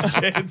taped to the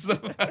chair.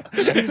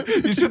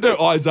 You should do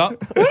eyes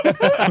up.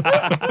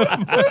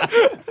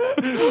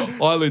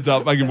 Eyelids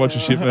up, make him watch a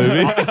shit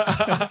movie.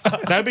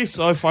 That'd be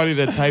so funny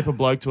to tape a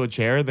bloke to a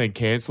chair and then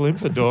cancel him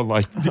for doing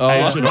like Oh.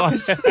 Asian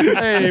eyes.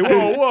 Hey,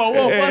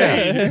 whoa,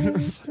 buddy.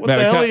 What the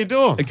hell are you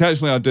doing?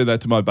 Occasionally I do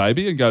that to my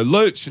baby and go,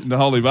 Luch, and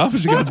hold him up. And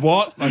she goes,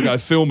 what? I go,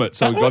 film it.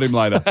 So we got him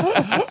later. So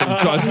he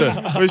tries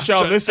to... We're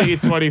showing this at your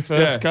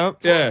 21st, cunt.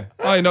 Yeah.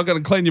 Oh, you're not going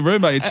to clean your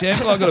room, are you,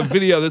 champ? I've got a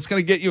video that's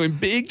going to get you in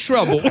big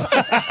trouble. Real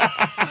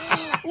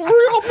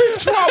big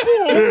trouble.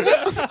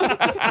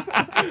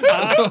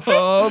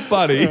 Oh,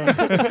 buddy. You're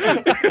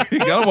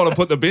going to want to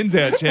put the bins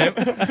out, champ.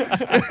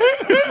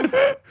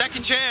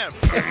 Jackie Chan.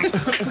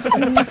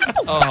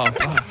 Oh,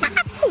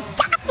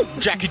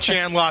 Jackie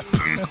Chan life.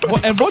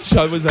 and what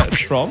show was that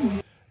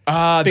from?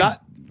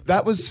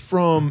 That's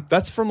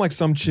from like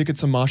some chick at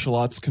some martial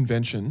arts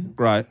convention.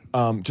 Right.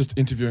 Just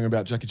interviewing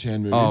about Jackie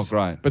Chan movies. Oh,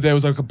 great. But there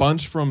was like a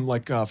bunch from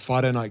like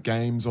Friday Night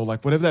Games or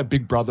like whatever that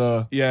Big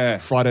Brother Yeah.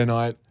 Friday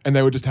night. And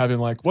they would just have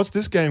him like, what's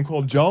this game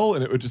called, Joel?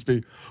 And it would just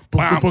be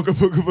booga, booga,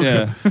 booga, booga.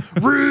 Yeah.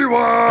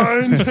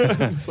 Rewind.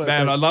 It's like,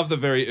 Man, I love the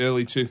very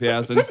early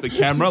 2000s. The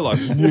camera, like,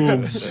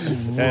 whoa.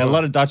 Yeah, a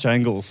lot of Dutch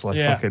angles, like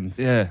Yeah. fucking.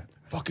 Yeah.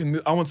 fucking,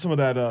 I want some of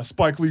that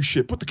Spike Lee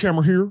shit. Put the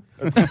camera here.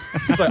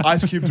 It's like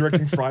Ice Cube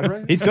directing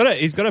Friday. He's got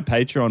a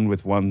Patreon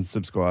with one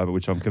subscriber,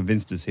 which I'm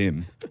convinced is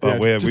him.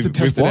 Yeah, just to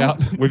test it out.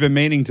 We've been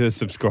meaning to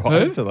subscribe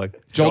Who? to like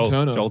Joel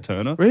Turner. Joel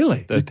Turner,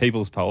 Really? the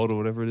People's Poet or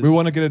whatever it is. We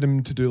want to get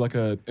him to do like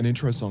an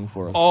intro song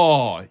for us.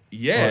 Oh,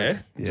 yeah.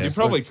 Yeah. You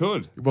probably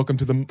could. Welcome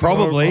to the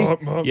Probably,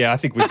 yeah, I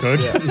think we could.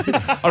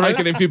 I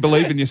reckon if you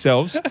believe in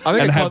yourselves think and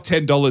it have cost-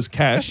 $10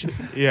 cash,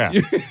 Yeah.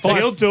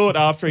 He'll do it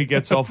after he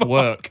gets off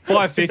work.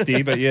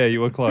 $5.50, but yeah,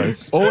 you were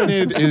close. All we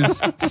need is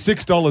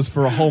 $6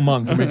 for a whole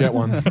month, and we get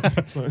one.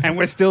 So- And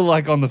we're still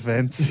like on the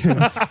fence.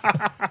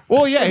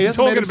 well, yeah, he hasn't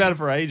Talking made about it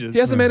for ages. He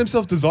hasn't made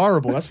himself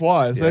desirable. That's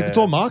why. It's, like, Yeah. it's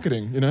all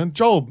marketing, you know.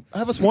 Joel,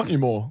 have us want you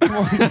more. Come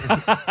on,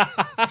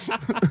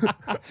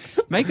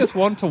 Make us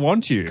want to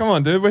want you. come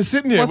on, dude. We're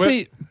sitting here. what's We're-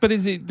 he? But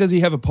does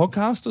he have a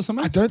podcast or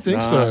something? I don't think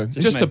Nah, so. it's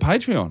Just a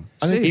mate. Patreon.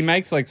 think He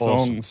makes like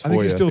songs. I think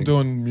for he's you, still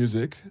doing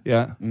music.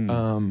 Yeah.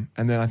 And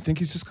then I think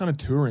he's just kind of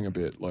touring a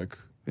bit, like,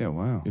 Yeah.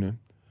 Wow. you know.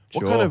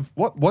 Sure. What kind of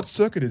what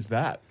circuit is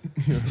that?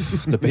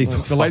 the people.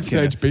 the late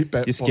fucking- stage beat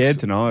bet. You're scared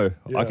to know.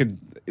 Yeah. I can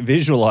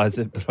visualize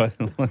it, but I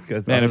don't like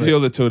it. Man, a few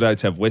of the tour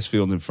dates have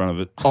Westfield in front of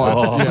it.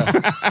 Oh,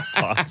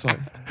 yeah. It's like,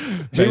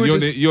 he Man, would you're,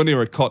 just- you're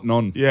near a Cotton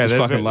On. Yeah, just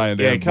there's fucking a- laying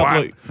yeah,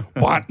 down.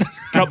 what?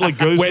 Couple of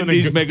Guzman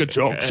Wendy's and Mega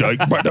Chalk Shake.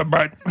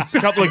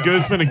 couple of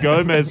Guzman and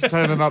Gomez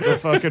turning up the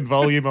fucking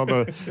volume on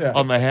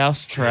the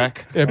house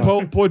track. yeah,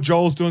 poor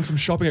Joel's doing some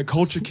shopping at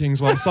Culture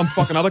Kings while some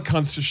fucking other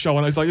cunt's just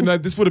showing. He's like, you know,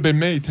 this would have been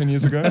me 10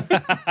 years ago.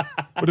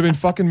 Would have been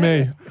fucking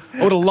me.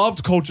 I would have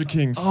loved Culture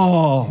Kings.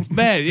 Oh,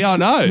 man. Yeah, I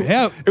know.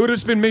 How? It would have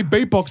just been me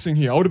beatboxing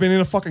here. I would have been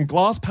in a fucking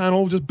glass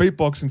panel just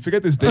beatboxing.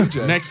 Forget this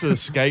DJ. Next to the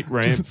skate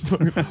ramp.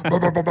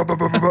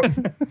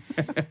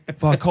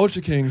 Fuck, Culture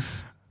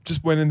Kings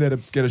just went in there to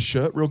get a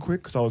shirt real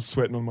quick because I was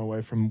sweating on my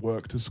way from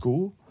work to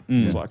school.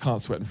 I was like, I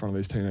can't sweat in front of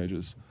these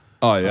teenagers.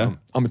 Oh, yeah.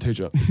 I'm a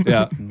teacher.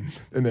 Yeah.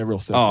 And they're real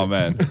sexy. Oh,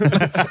 man.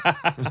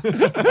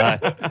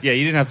 Yeah,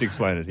 you didn't have to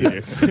explain it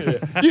here.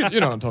 You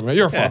know what I'm talking about.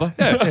 You're a father.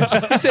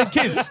 He said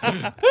kids.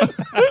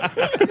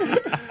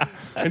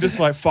 And just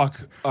like, fuck,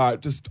 I'll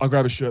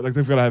grab a shirt. Like,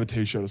 they've got to have a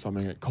t-shirt or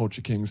something at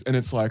Culture Kings. And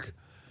it's like,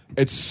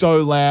 it's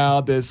so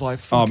loud. There's like,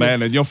 Oh,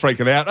 man, and you're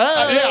freaking out.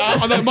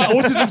 My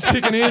autism's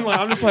kicking in. Like,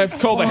 I'm just like,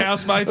 Call the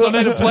housemates. I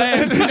need a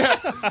plan.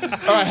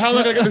 all right, how am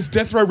I going to get this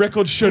death row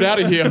record shit out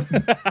of here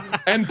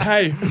and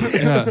pay?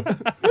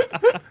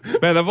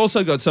 Man, they've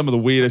also got some of the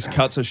weirdest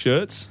cuts of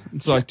shirts.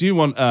 It's like, do you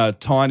want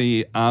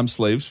tiny arm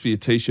sleeves for your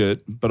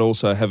t-shirt, but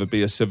also have it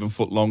be a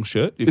 7-foot long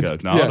shirt? You go,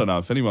 no, I don't know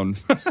if anyone.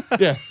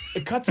 Yeah,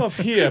 it cuts off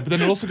here, but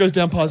then it also goes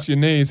down past your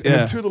knees, and Yeah.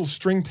 there's 2 little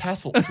string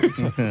tassels. It's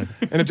like-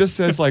 and it just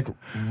says like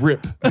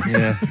 "rip."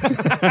 Yeah.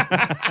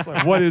 It's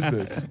like, what is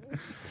this?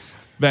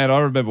 Man, I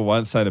remember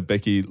once saying to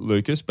Becky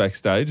Lucas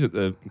backstage at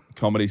the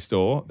Comedy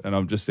Store, and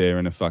I'm just there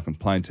in a fucking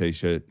plain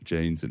t-shirt,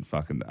 jeans, and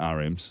fucking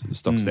RMs,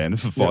 stock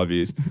standard for 5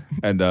 years,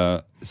 and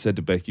said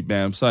to Becky,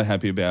 man, I'm so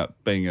happy about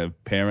being a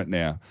parent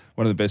now.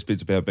 One of the best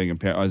bits about being a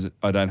parent is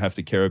I don't have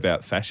to care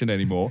about fashion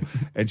anymore.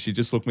 And she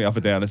just looked me up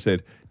and down and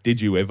said,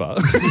 did you ever?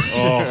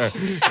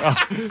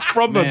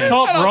 From the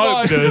top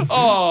rope, dude.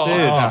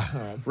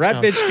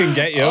 Rat bitch can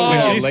get you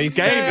when you least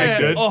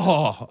expect it.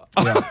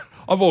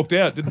 I walked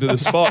out, didn't do the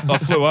spot, I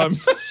flew home.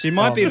 She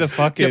might be the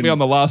fucking. Get me on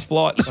the last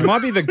flight. She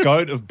might be the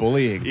goat of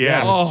bullying.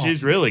 Yeah,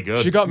 she's really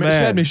good. She got me. She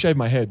Man. had me shave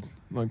my head.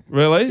 Like,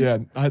 Really? yeah,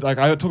 I talk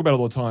about it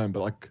all the time, but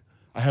like,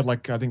 I had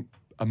like I think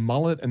a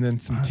mullet and then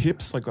some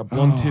tips, like a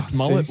blonde tipped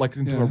mullet, like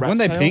into a rat's Weren't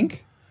they tail.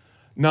 pink?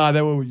 Nah,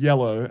 they were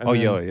yellow. And Oh,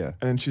 then- yellow, yeah.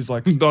 And then she's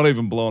like, Not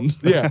even blonde.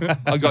 yeah.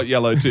 I got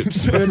yellow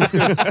tips. And then just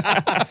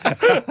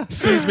goes,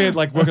 sees me at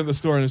like working at the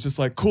store and is just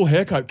like, cool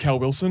haircut, Cal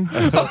Wilson.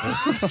 And so,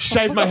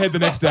 shaved my head the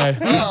next day.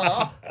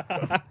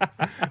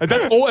 And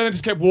that's all. And then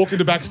just kept walking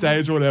to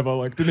backstage or whatever.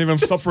 Like, didn't even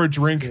stop for a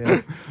drink.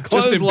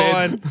 Just in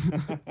bed.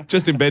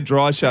 Just in bed,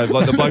 dry shave,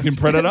 like the bloke in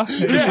Predator.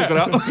 Just looking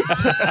up.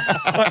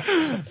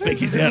 Think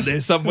he's out there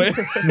somewhere.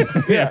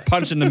 Yeah,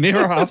 punch in the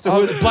mirror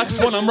afterwards. Black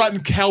Swan, I'm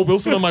writing Cal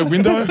Wilson on my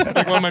window,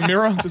 like on my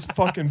mirror. Just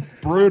fucking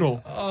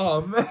brutal.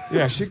 Oh, man.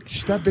 Yeah,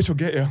 that bitch will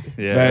get you.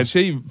 Yeah. Man,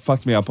 she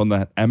fucked me up on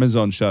that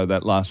Amazon show,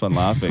 that last one,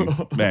 Laughing.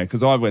 Man,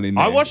 because I went in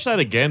there. I watched that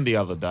again the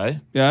other day.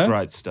 Yeah?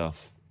 Great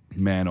stuff.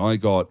 Man, I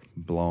got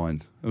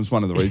blind. It was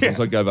one of the reasons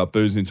I gave up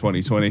booze in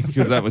 2020,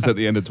 because that was at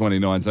the end of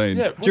 2019.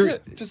 Yeah, was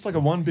it just like a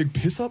one big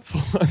piss up for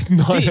like 9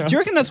 hours? Do you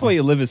reckon that's why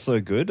your liver's so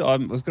good? I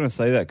was going to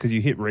say that because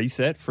you hit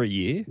reset for a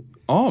year.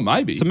 Oh,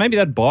 maybe. So maybe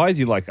that buys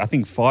you like, I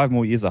think 5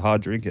 more years of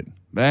hard drinking.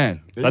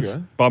 Man, There you That's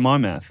go. by my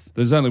math.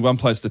 there's only one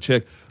place to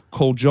check.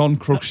 Call John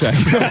Crookshank.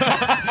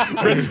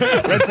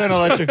 Redfern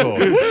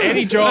Electrical.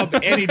 Any job,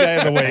 any day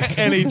of the week.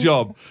 Any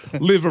job.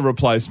 Liver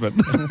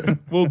replacement.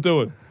 We'll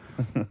do it.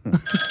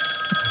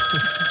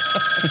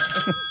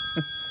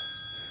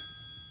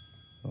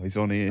 Oh, he's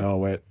on here. Oh,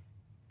 wait.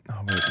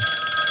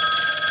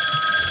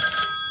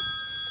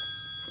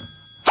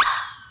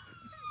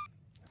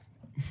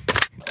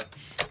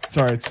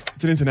 Sorry,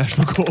 it's an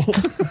international call.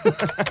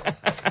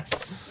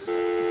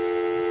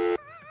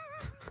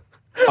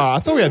 I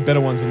thought we had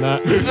better ones than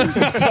that.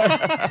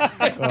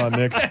 Oh,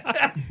 Nick.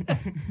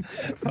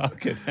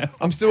 Fucking hell.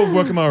 I'm still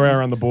working my way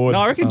around the board. No,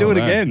 I reckon do it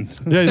man. again.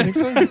 Yeah, you think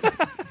so?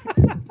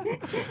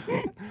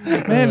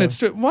 Man, it's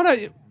true. Why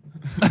don't you?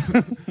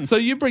 So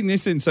you bring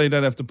this in so you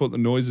don't have to put the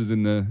noises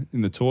in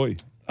the toy.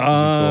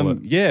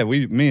 Yeah,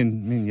 me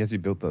and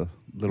Yezi built the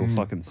little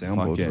fucking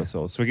soundboard yeah. for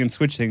ourselves. So we can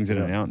switch things in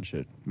and out and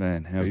shit.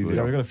 Man, how Easy. good.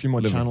 Yeah, we got a few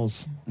more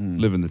channels.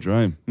 Living the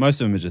dream.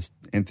 Most of them are just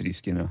Anthony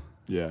Skinner.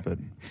 Yeah. But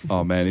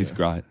Oh, man, he's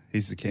great.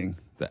 he's the king.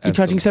 You're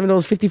charging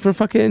 $7.50 for a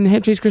fucking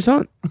ham cheese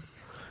croissant?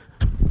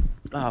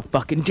 Oh,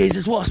 fucking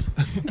Jesus wasp.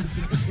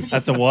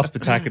 That's a wasp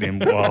attacking him.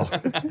 Wow.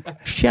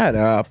 Shut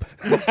up.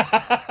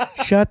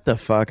 Shut the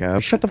fuck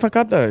up. Shut the fuck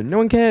up, though. No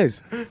one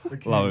cares.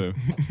 Love him.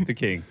 The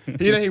king.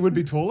 You know, he would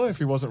be taller if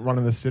he wasn't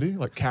running the city,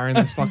 like carrying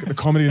this the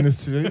comedy in this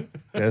city.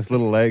 Yeah, his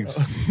little legs.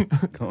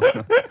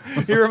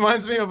 He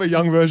reminds me of a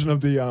young version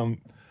of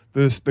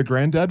the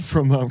granddad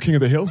from King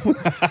of the Hill.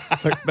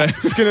 Like,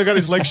 Skinner got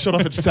his legs shot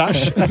off at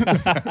Stash.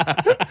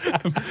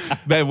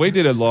 Man, we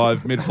did a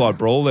live mid-flight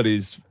brawl that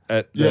is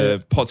at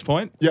the Potts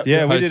Point. Yep.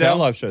 Yeah, we did our Hotel.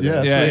 live show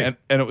there. Yeah. Yeah,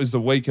 and it was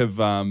the week of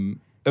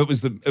it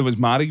was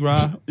Mardi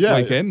Gras Yeah.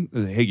 weekend.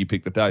 Heggie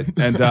picked the date,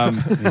 and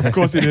Of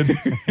course he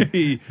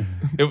did.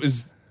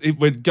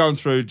 we're going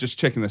through just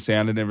checking the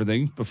sound and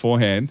everything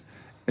beforehand.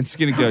 And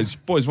Skinner goes,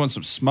 boys, want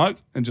some smoke?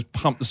 And just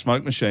pump the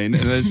smoke machine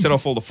and then set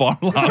off all the fire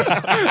alarms.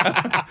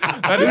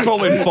 They didn't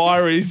call him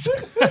fireys.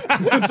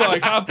 It's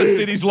like half the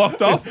city's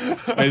locked off.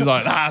 And he's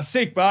like,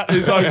 sick, but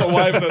he's like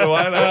waving it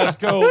away. It's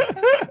cool.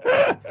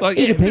 It's like,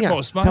 Eat yeah, a a bit pinger.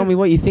 more smoke. Tell me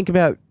what you think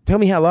about. Tell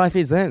me how life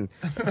is then.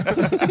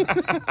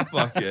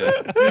 Fuck yeah.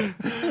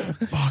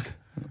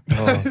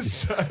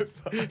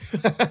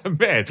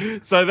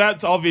 Man, so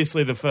that's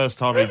obviously the first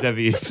time he's ever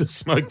used a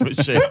smoke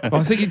machine. Well,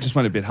 I think he just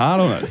went a bit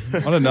hard on it.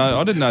 I don't know.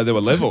 I didn't know there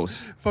were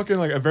levels. Fucking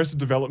like Arrested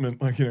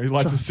Development, like, you know, he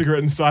lights a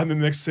cigarette inside, and then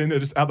the next scene they're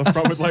just out the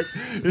front with like,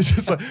 it's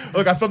just like,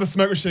 look, I thought the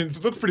smoke machine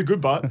looked pretty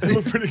good, but it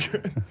looked pretty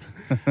good.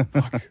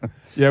 Fuck.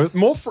 Yeah,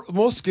 more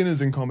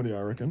Skinners in comedy,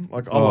 I reckon.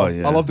 Like, I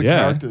love the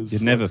characters.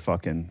 You'd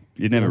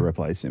never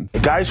replace him.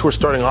 Guys who are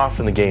starting off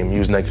in the game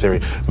use neg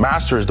theory.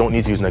 Masters don't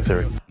need to use neg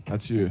theory.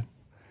 That's you.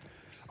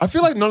 I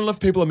feel like not enough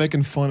people are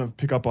making fun of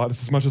pickup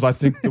artists as much as I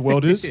think the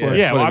world is. Yeah, Like,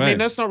 yeah, well, I mean,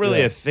 that's not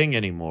really a thing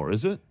anymore,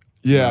 is it?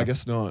 yeah, I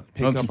guess not.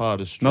 Pickup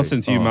artistry. Not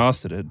since you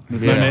mastered it.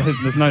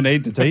 There's no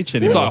need to teach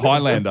It's anymore. like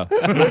Highlander.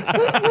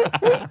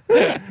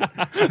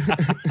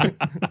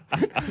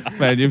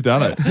 Man, you've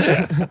done it.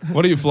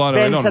 What are you flying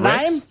around on,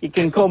 Rex? You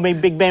can call me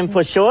Big Ben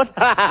for short.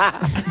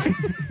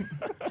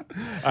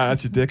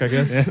 That's your dick, I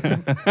guess.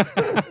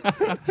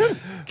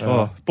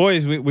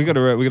 Boys, we got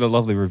a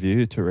lovely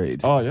review to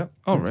read. Oh, yeah.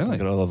 Oh, really?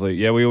 Got a lovely.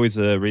 Yeah, we always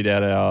read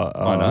out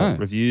our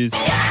reviews.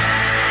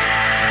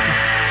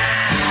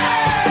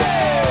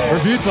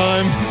 Review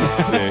time.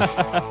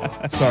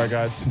 Sorry,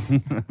 guys.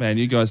 Man,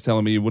 you guys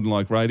telling me you wouldn't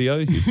like radio?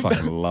 You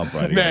fucking love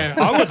radio. Man,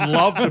 I would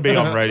love to be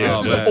on radio.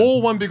 This is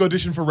all one big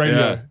audition for radio.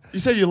 Yeah. You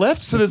say you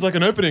left, so there's like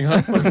an opening,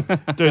 huh?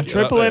 Dude,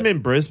 Triple M in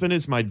Brisbane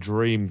is my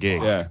dream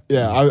gig.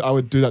 Yeah, I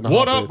would do that. In a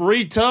What up,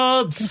 heartbeat.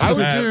 retards? I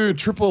would do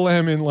Triple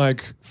M in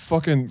like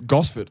fucking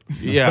Gosford.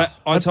 Yeah.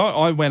 But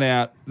I went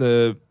out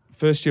the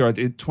first year I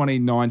did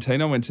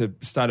 2019. I went to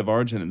State of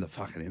Origin in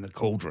the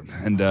cauldron,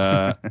 and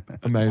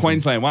Amazing.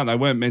 Queensland won. They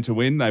weren't meant to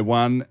win. They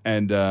won,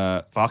 and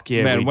Fuck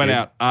yeah, man, we went did.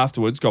 out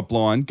afterwards. Got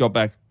blind. Got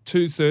back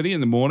 2:30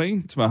 in the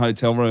morning to my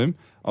hotel room.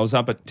 I was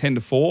up at 10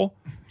 to 4.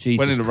 Jesus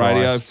went into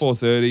radio Christ.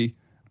 4:30.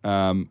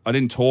 I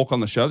didn't talk on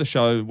the show. The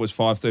show was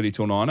 5:30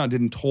 till 9. I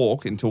didn't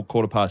talk until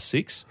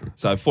 6:15.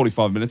 So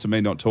 45 minutes of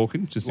me not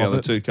talking, just the Love other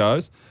it. two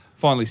co's.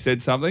 Finally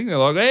said something. They're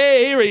like,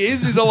 hey, here he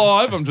is. He's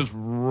alive. I'm just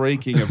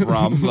reeking of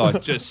rum,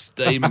 like just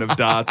steaming of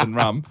darts and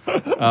rum.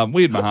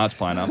 Weird, my heart's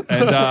playing up.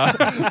 And,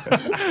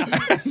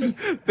 and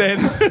then...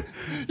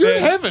 You're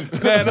in heaven.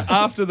 Then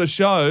after the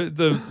show,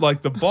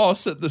 the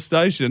boss at the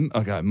station,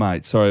 I go,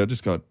 mate, sorry, I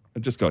just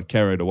got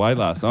carried away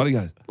last night. He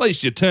goes, at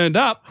least you turned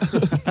up.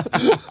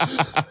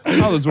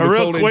 Others would A have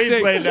real called in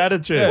sick. Queensland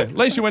attitude. Yeah, at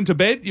least you went to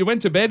bed. You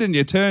went to bed and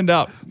you turned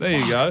up. There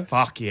you go.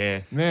 Fuck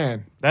yeah.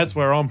 Man, That's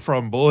where I'm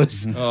from,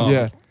 boys.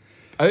 yeah.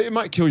 It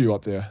might kill you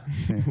up there.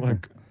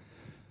 Like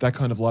that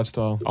kind of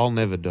lifestyle. I'll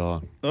never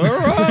die. All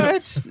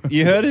right,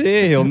 you heard it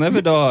here. He'll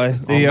never die. As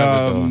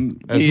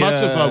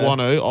much as I want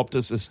to,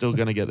 Optus is still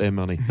going to get their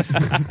money.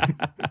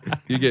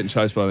 You're getting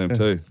chased by them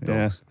too.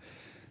 Yeah.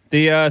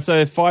 Dogs.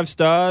 So 5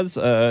 stars.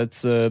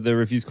 It's the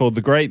review's called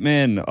The Great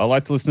Men. I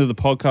like to listen to the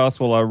podcast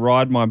while I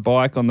ride my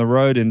bike on the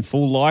road in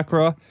full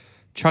lycra,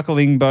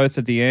 chuckling both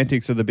at the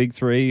antics of the big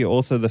three,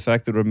 also the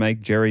fact that it would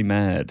make Jerry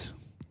mad.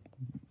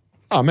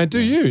 Oh, man, do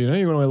you? You know,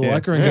 you want to wear Yeah.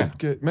 lycra and Yeah.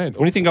 get man. What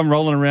do you think I'm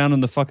rolling around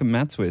in the fucking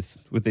mats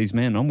with these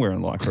men? I'm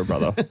wearing lycra,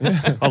 brother.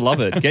 I love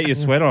it. Get your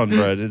sweat on,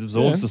 bro. It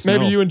absorbs the smell.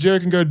 Maybe you and Jerry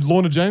can go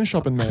Lorna Jane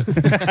shopping, man.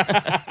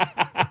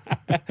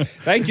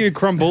 Thank you,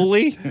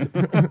 Crumbully.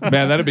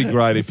 Man, that'd be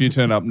great if you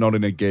turn up not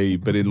in a gi,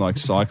 but in like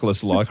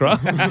cyclist lycra.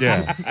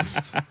 Yeah.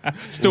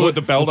 Still with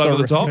the belt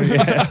over the top.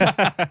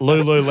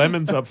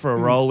 Lululemon's up for a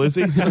roll, is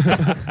he?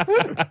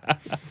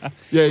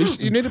 Yeah,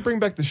 you need to bring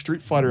back the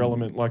Street Fighter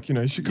element. Like, you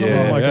know, you should come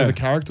Yeah, on like yeah. as a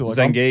character. Like,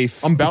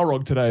 Zangief. I'm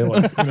Balrog today.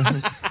 Like, you know,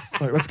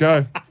 like, let's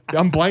go. Yeah,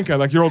 I'm Blanca.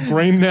 Like, you're all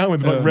green now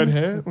with like red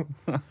hair.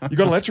 You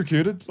got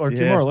electrocuted. Like,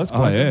 you're Yeah. more or less Oh,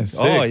 Blanca. yeah.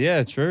 Sick. Oh,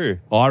 yeah, true.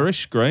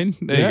 Irish, green.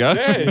 There you go.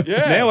 Yeah,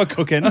 yeah. Now we're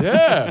cooking.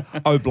 Yeah.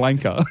 Oh,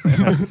 Blanca.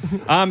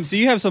 So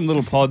you have some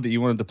little pod that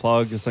you wanted to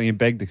plug, so you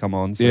begged to come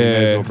on, so you may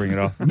Yeah. as well bring it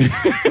up.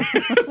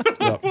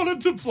 I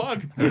wanted to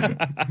plug.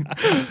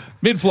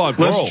 Mid-flight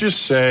brawl. Let's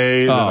just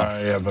say that I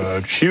have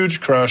a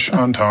huge crush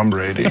on Tom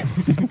Brady.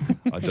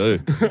 I do.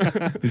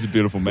 He's a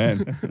beautiful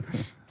man.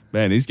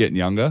 Man, he's getting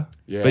younger.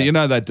 Yeah. But you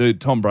know that dude,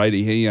 Tom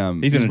Brady, He's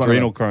an one of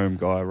the- adrenochrome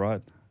guy,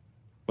 right?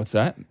 What's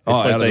that? It's Out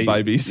like of the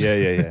babies.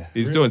 Yeah.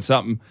 He's doing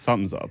something.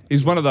 Something's up.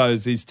 He's one of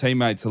those, his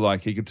teammates are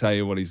like, he could tell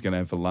you what he's going to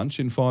have for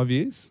lunch in 5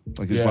 years.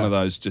 Like he's Yeah. one of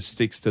those, just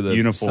sticks to the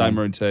Uniform. same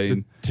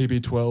routine.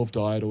 TB12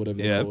 diet or whatever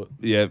they Yeah, call it.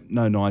 yeah.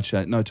 No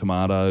nightshade, no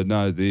tomato,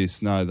 no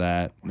this, no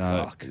that.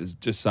 No, Fuck. it's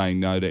just saying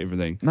no to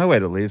everything. No way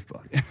to live,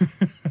 bro.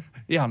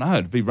 Yeah, I know.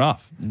 It'd be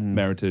rough.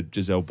 Married to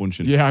Giselle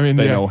Bundchen. Yeah, I mean,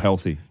 being yeah. all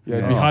healthy. Yeah,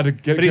 it'd be hard to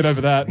get he's- over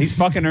that. He's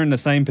fucking her in the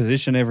same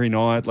position every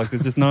night. Like,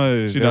 there's just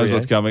no... She knows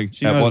what's coming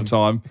She at knows- what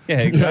time. Yeah,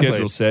 exactly.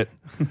 Schedule set.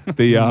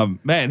 The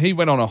man, he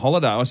went on a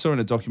holiday. I saw in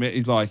a documentary.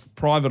 He's like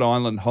private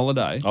island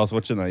holiday. I was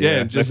watching that, Yeah, yeah.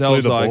 and They flew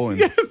Giselle's the like, ball in.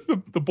 yeah,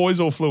 the boys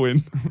all flew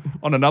in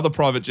on another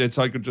private jet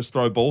so I could just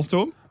throw balls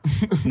to him.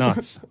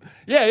 Nuts.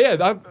 Yeah.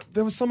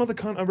 There was some other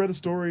cunt. I read a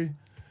story,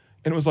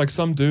 and it was like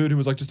some dude who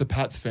was like just a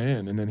Pats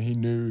fan, and then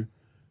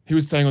he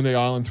was staying on the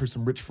island through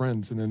some rich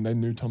friends, and then they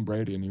knew Tom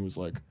Brady, and he was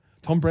like,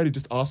 Tom Brady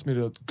just asked me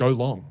to go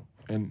long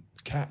and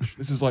catch.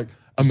 This is like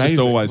He's amazing.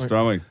 just always Like-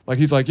 throwing. Like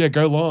he's like, yeah,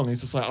 go long.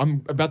 He's just like,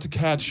 I'm about to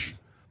catch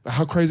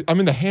how crazy. I'm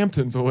in the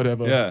Hamptons or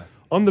whatever. Yeah.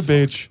 On the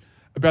beach,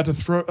 about to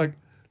throw, like,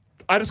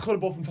 I just caught a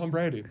ball from Tom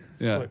Brady. It's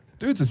Yeah. like,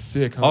 dudes are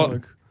sick, huh?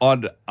 Like,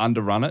 I'd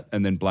underrun it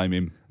and then blame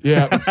him.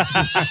 yeah.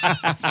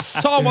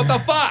 Tom, what the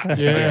fuck?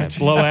 Yeah.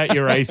 Blow out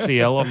your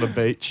ACL on the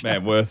beach.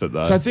 Man, worth it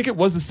though. So I think it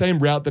was the same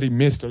route that he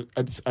missed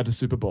at a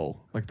Super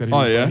Bowl. Like that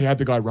he, he had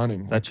the guy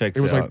running. That checks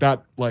It was out. like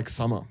that, like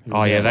summer. He Oh,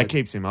 was yeah, just that like-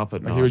 keeps him up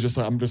at night. He was just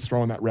like, I'm just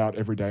throwing that route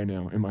every day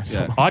now in my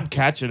summer. I'd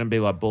catch it and be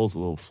like, ball's a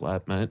little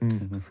flat, mate.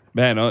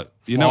 Man,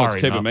 you know what's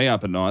Firing keeping up. me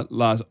up at night?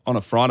 On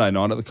a Friday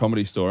night at the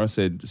Comedy Store, I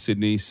said,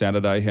 Sydney,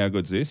 Saturday, how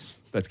good's this?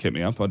 That's kept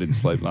me up. I didn't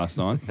sleep last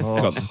night.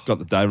 Got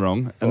the day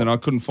wrong. And then I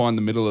couldn't find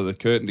the middle of the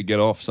curtain to get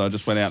off, so I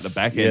just went out the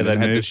back end they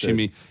and had to moved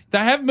shimmy. it. They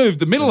have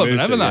moved the middle of it,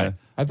 moved haven't it, they? yeah.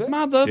 Have they?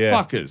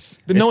 Motherfuckers.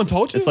 Did no one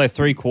told you? It's like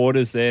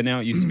 3/4 there now.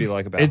 It used to be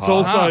like about It's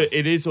half. also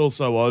it is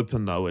also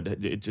open though.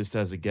 It just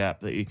has a gap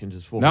that you can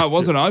just walk. No, it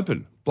wasn't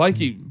open.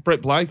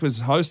 Brett Blake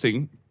was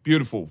hosting.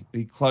 Beautiful.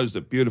 He closed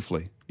it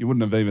beautifully. You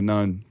wouldn't have even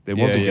known there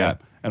was a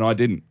gap. And I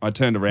didn't. I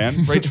turned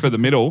around, reached for the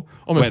middle.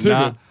 Almost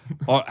went,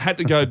 I had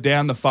to go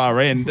down the far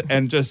end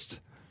and just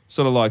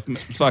sort of like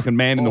fucking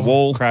man in the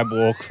wall. Crab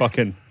walk,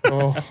 fucking.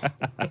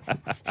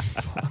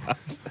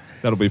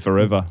 That'll be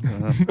forever.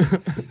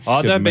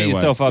 Oh, don't beat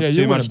yourself up Yeah,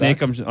 too you much,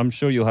 went Nick. I'm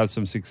sure you'll have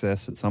some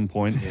success at some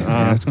point.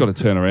 It's got to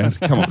turn around.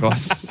 Come on,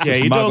 guys. It's Yeah, just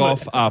you're mug doing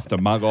off after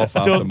mug off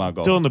after mug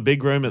off. Doing the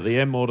big room at the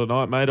M more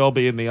tonight, mate. I'll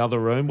be in the other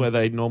room where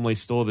they normally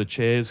store the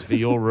chairs for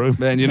your room.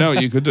 Man, you know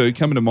what you could do?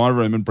 Come into my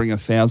room and bring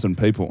 1,000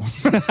 people.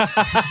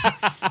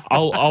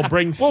 I'll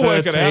bring We'll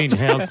work it 13. out.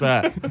 How's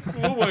that?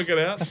 We'll work it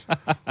out.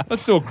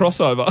 Let's do a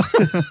crossover.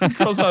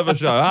 Crossover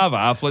show.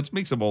 Half. Let's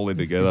mix them all in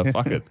together.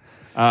 Fuck it.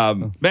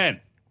 Man,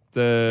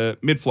 the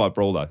mid-flight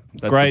brawl, though.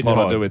 That's Great the pod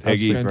I pod. do with That's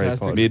Heggy.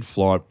 fantastic.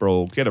 Mid-flight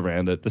brawl. Get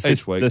around it.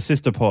 Each week. The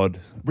sister pod.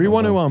 We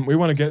want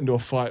to get into a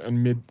fight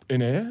in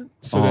air.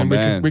 So Oh, then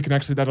man. we can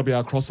actually, that'll be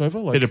our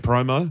crossover. Like Bit of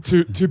promo.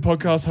 two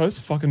podcast hosts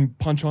fucking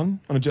punch on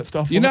a jet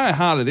stuff. You know how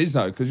hard it is,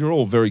 though, because you're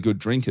all very good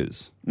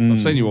drinkers.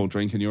 I've seen you all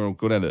drink and you're all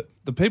good at it.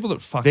 The people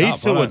that fuck These up,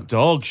 two I are don't-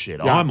 dog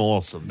shit. Yeah. I'm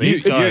awesome.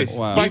 These guys.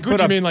 Wow. By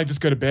good, you mean like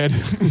just go to bed?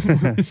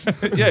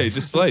 Yeah, you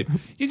just sleep.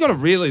 You got to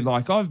really,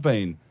 like, I've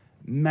been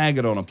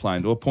maggot on a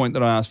plane to a point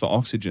that I asked for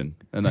oxygen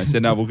and they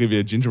said, no, we'll give you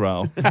a ginger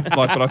ale. Like,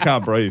 but I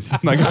can't breathe.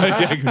 And they go,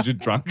 yeah, because you're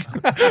drunk.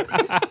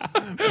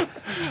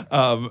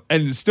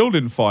 And you still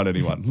didn't find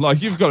anyone.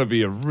 Like, you've got to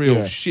be a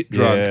real shit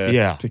drunk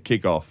Yeah. to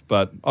kick off.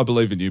 But I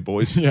believe in you,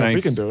 boys. Yeah,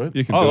 Thanks. we can do it.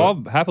 You can do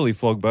I'll happily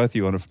flog both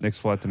you on a next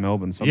flight to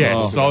Melbourne. Yeah,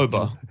 sometime.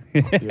 sober.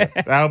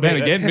 That'll be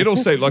Man, again, middle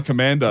seat like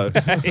commando.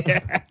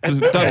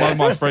 Don't like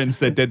my friends,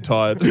 they're dead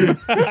tired.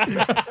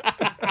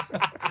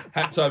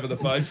 Hats over the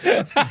face.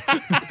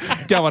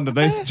 Go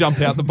underneath,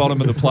 jump out the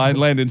bottom of the plane,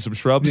 land in some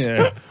shrubs.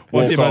 Yeah.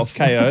 Once Walk you're both off.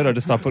 KO'd, I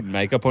just start putting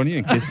makeup on you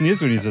and kissing you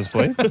when he's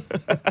asleep.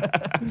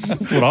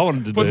 That's what I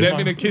wanted to Put do. them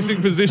in a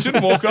kissing position,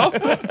 walk off.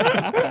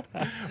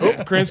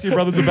 Kransky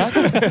brothers are back.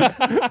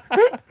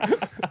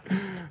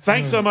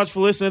 Thanks so much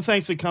for listening.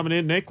 Thanks for coming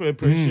in, Nick. We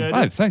appreciate it.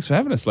 Mate, thanks for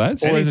having us,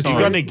 lads. You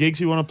got any gigs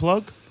you want to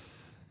plug?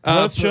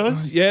 Perth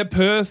shows? Yeah,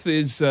 Perth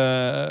is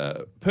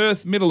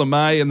Perth, middle of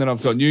May, and then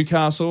I've got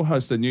Newcastle,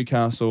 host the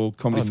Newcastle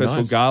Comedy Festival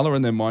nice. Gala,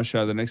 and then my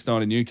show the next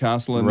night in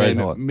Newcastle, and Red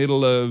then hot.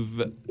 middle of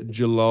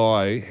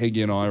July,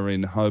 Heggy and I are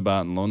in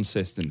Hobart and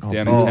Launceston,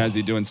 down in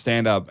Tassie, doing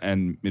stand-up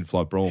and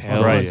mid-flight brawl.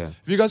 Hell Right. yeah. Have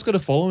you guys got a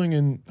following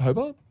in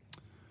Hobart?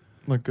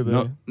 Like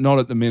Not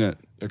at the minute,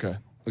 okay.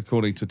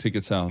 according to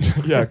ticket sales.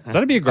 Yeah.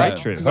 That'd be a great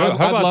trip. 'Cause I'd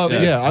Hobart's love,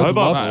 sick. yeah, I'd Hobart's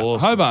love to.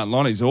 awesome. Hobart and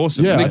Lonnie's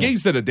awesome. Yeah, And the I-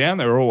 gigs that are down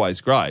there are always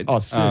great. Oh,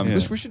 sick. Um,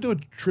 We should do a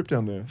trip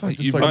down there. Fuck,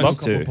 Just you'd like love a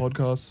couple to. of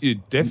podcasts. You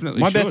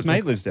definitely My should. best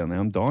mate lives down there.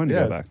 I'm dying to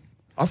Yeah. go back.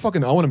 I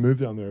want to move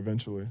down there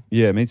eventually.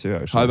 Yeah, me too,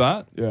 actually.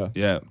 Hobart? Yeah.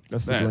 Yeah.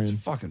 That's the Man, it's dream.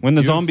 fucking When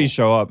the beautiful. zombies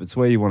show up, it's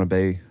where you want to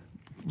be.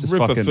 Just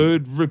Ripper fucking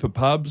food, ripper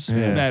pubs,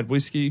 Yeah. mad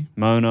whiskey.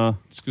 Mona.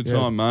 It's a good Yeah,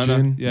 time, Mona.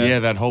 gin. Yeah.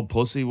 that whole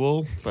pussy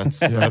wall.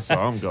 That's where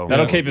I'm going.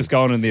 That'll keep us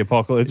going in the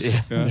apocalypse.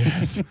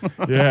 Yes, I'll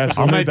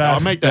we'll make, need that. I'll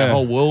make that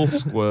whole wall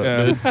squirt.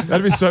 Yeah. dude.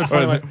 That'd be so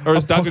funny. like, Or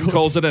as Duncan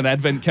calls it, an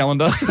advent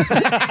calendar.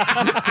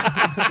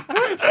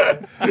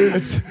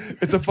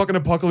 it's a fucking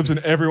apocalypse and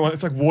everyone.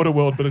 It's like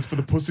Waterworld, but it's for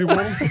the pussy wall.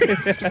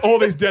 Just all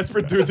these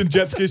desperate dudes in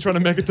jet skis trying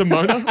to make it to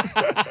Mona.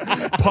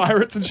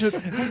 Pirates and shit.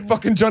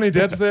 Fucking Johnny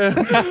Depp's there.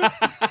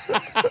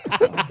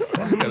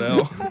 Fucking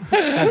hell.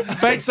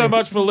 Thanks so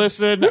much for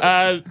listening.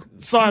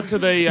 Sign up to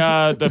the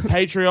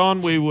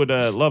Patreon. We would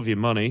love your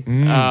money.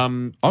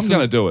 I'm going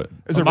to do it.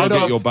 Is it I'll Red get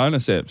Hot? your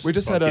bonus apps. We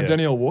just had yeah.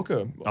 Danielle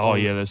Walker. Oh,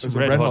 yeah, there's some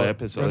There's a red hot Red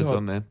episodes Hot.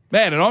 on there.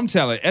 Man, and I'm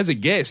telling you, as a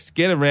guest,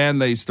 get around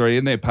these three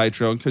in their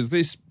Patreon because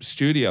this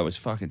studio is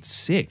fucking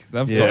sick.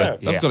 They've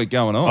got it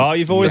going on. Oh,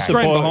 you've always the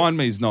screen supported- behind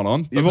me is not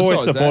on. You've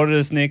always supported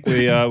us, Nick.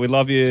 We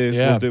love you.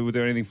 Yeah. We'll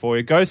do anything for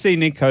you. Go see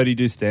Nick Cody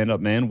do stand up,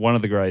 man. One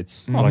of the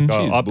greats. Like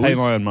I pay boys.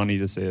 my own money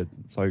to see it.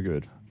 So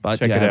good. But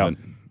check you it out. haven't.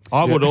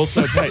 I would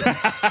also pay.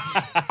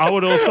 I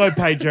would also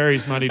pay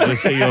Jerry's money to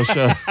see your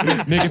show.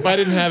 Nick, if I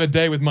didn't have a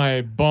day with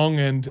my bong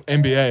and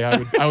NBA,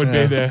 I would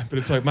be there. But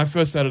it's like my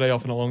first Saturday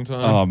off in a long time.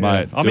 Oh,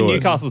 mate. I'm in do it.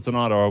 Newcastle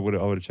tonight, or I would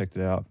have checked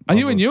it out. Are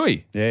you in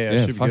Newey? Yeah,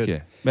 should be fuck good.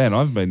 yeah. Man,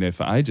 I've been there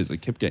for ages. It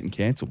kept getting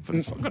cancelled.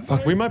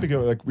 Fuck, we might be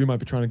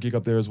trying to gig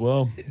up there as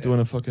well, doing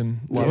a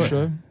fucking live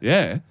show.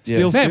 Yeah.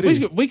 Steel Man,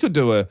 City. we could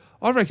do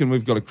I reckon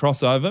we've got a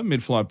crossover,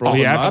 mid-flight brawl.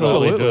 We and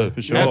absolutely Marvel. do,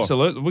 for sure.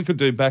 Absolutely. We could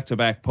do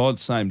back-to-back pods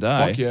same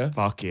day.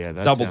 Fuck yeah.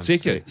 That Double sounds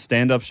ticket. sick.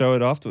 Stand-up show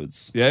it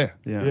afterwards. Yeah.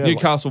 Yeah.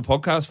 Newcastle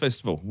Podcast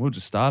Festival. We'll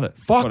just start it.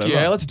 Fuck Whatever.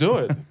 yeah, let's do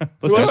it.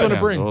 Let's Who else do it. want to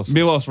bring? Awesome.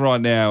 Milos right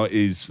now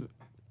is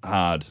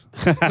hard.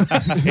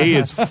 He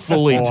is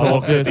fully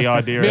talked at the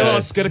idea.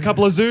 Milos, get a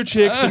couple of zoo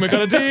chicks and we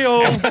got a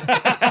deal.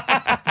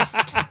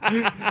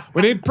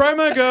 We need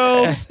promo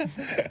girls.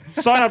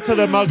 Sign up to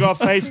the Mugg Off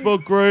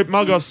Facebook group,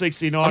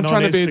 Muggoff69 I'm on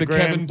trying to Instagram. be the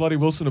Kevin Bloody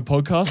Wilson of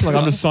podcasts. Like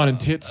I'm just signing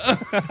tits.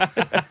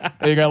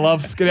 There you go,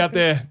 love. Get out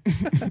there.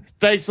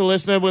 Thanks for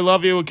listening. We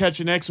love you. We'll catch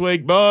you next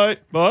week. Bye.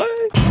 Bye.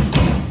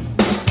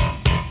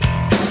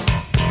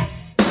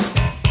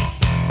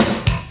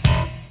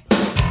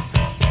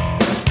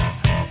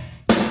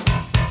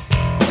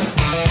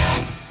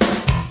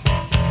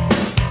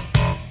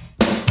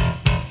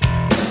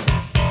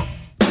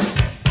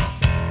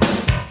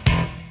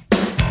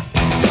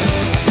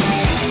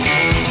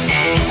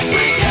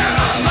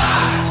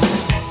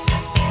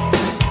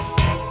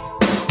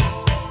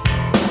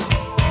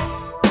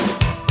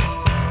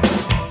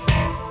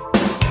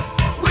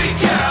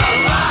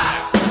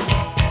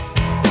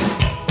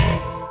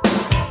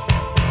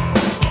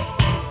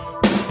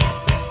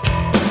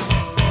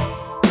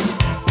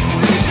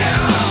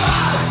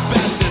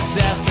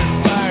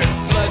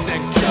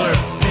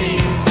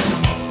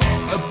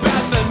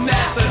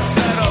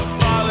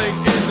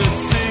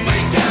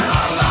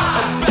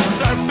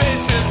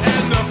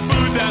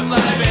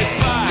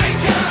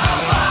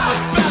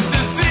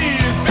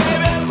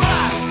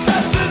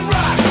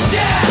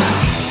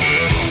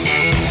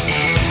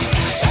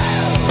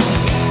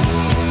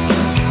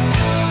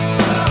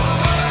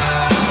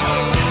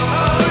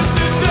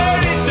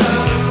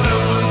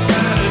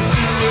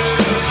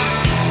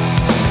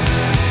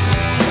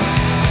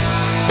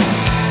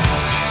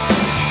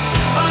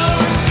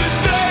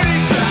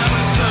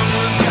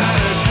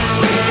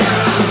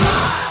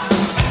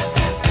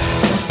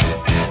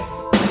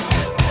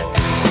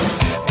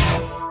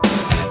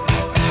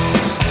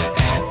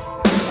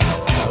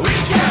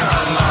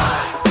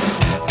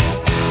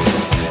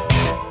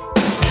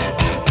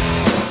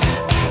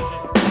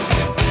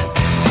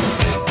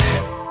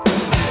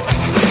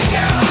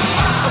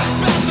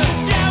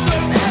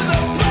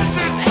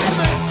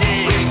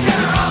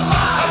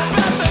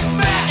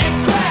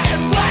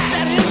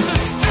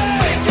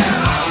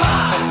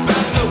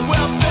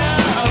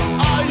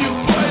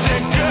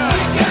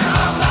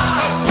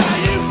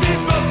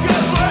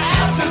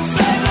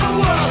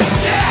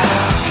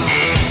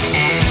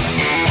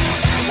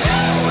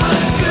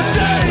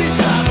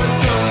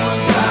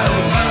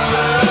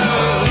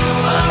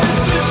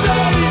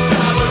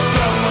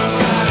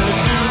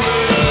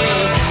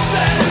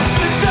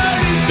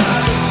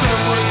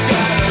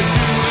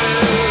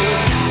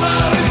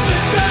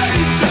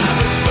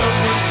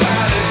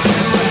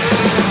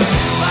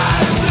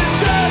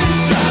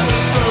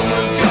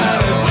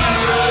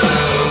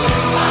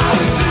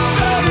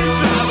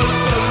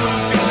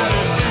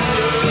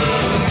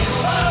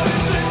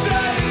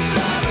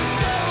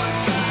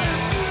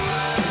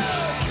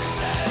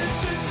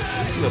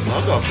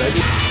 Mugg Off,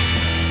 baby.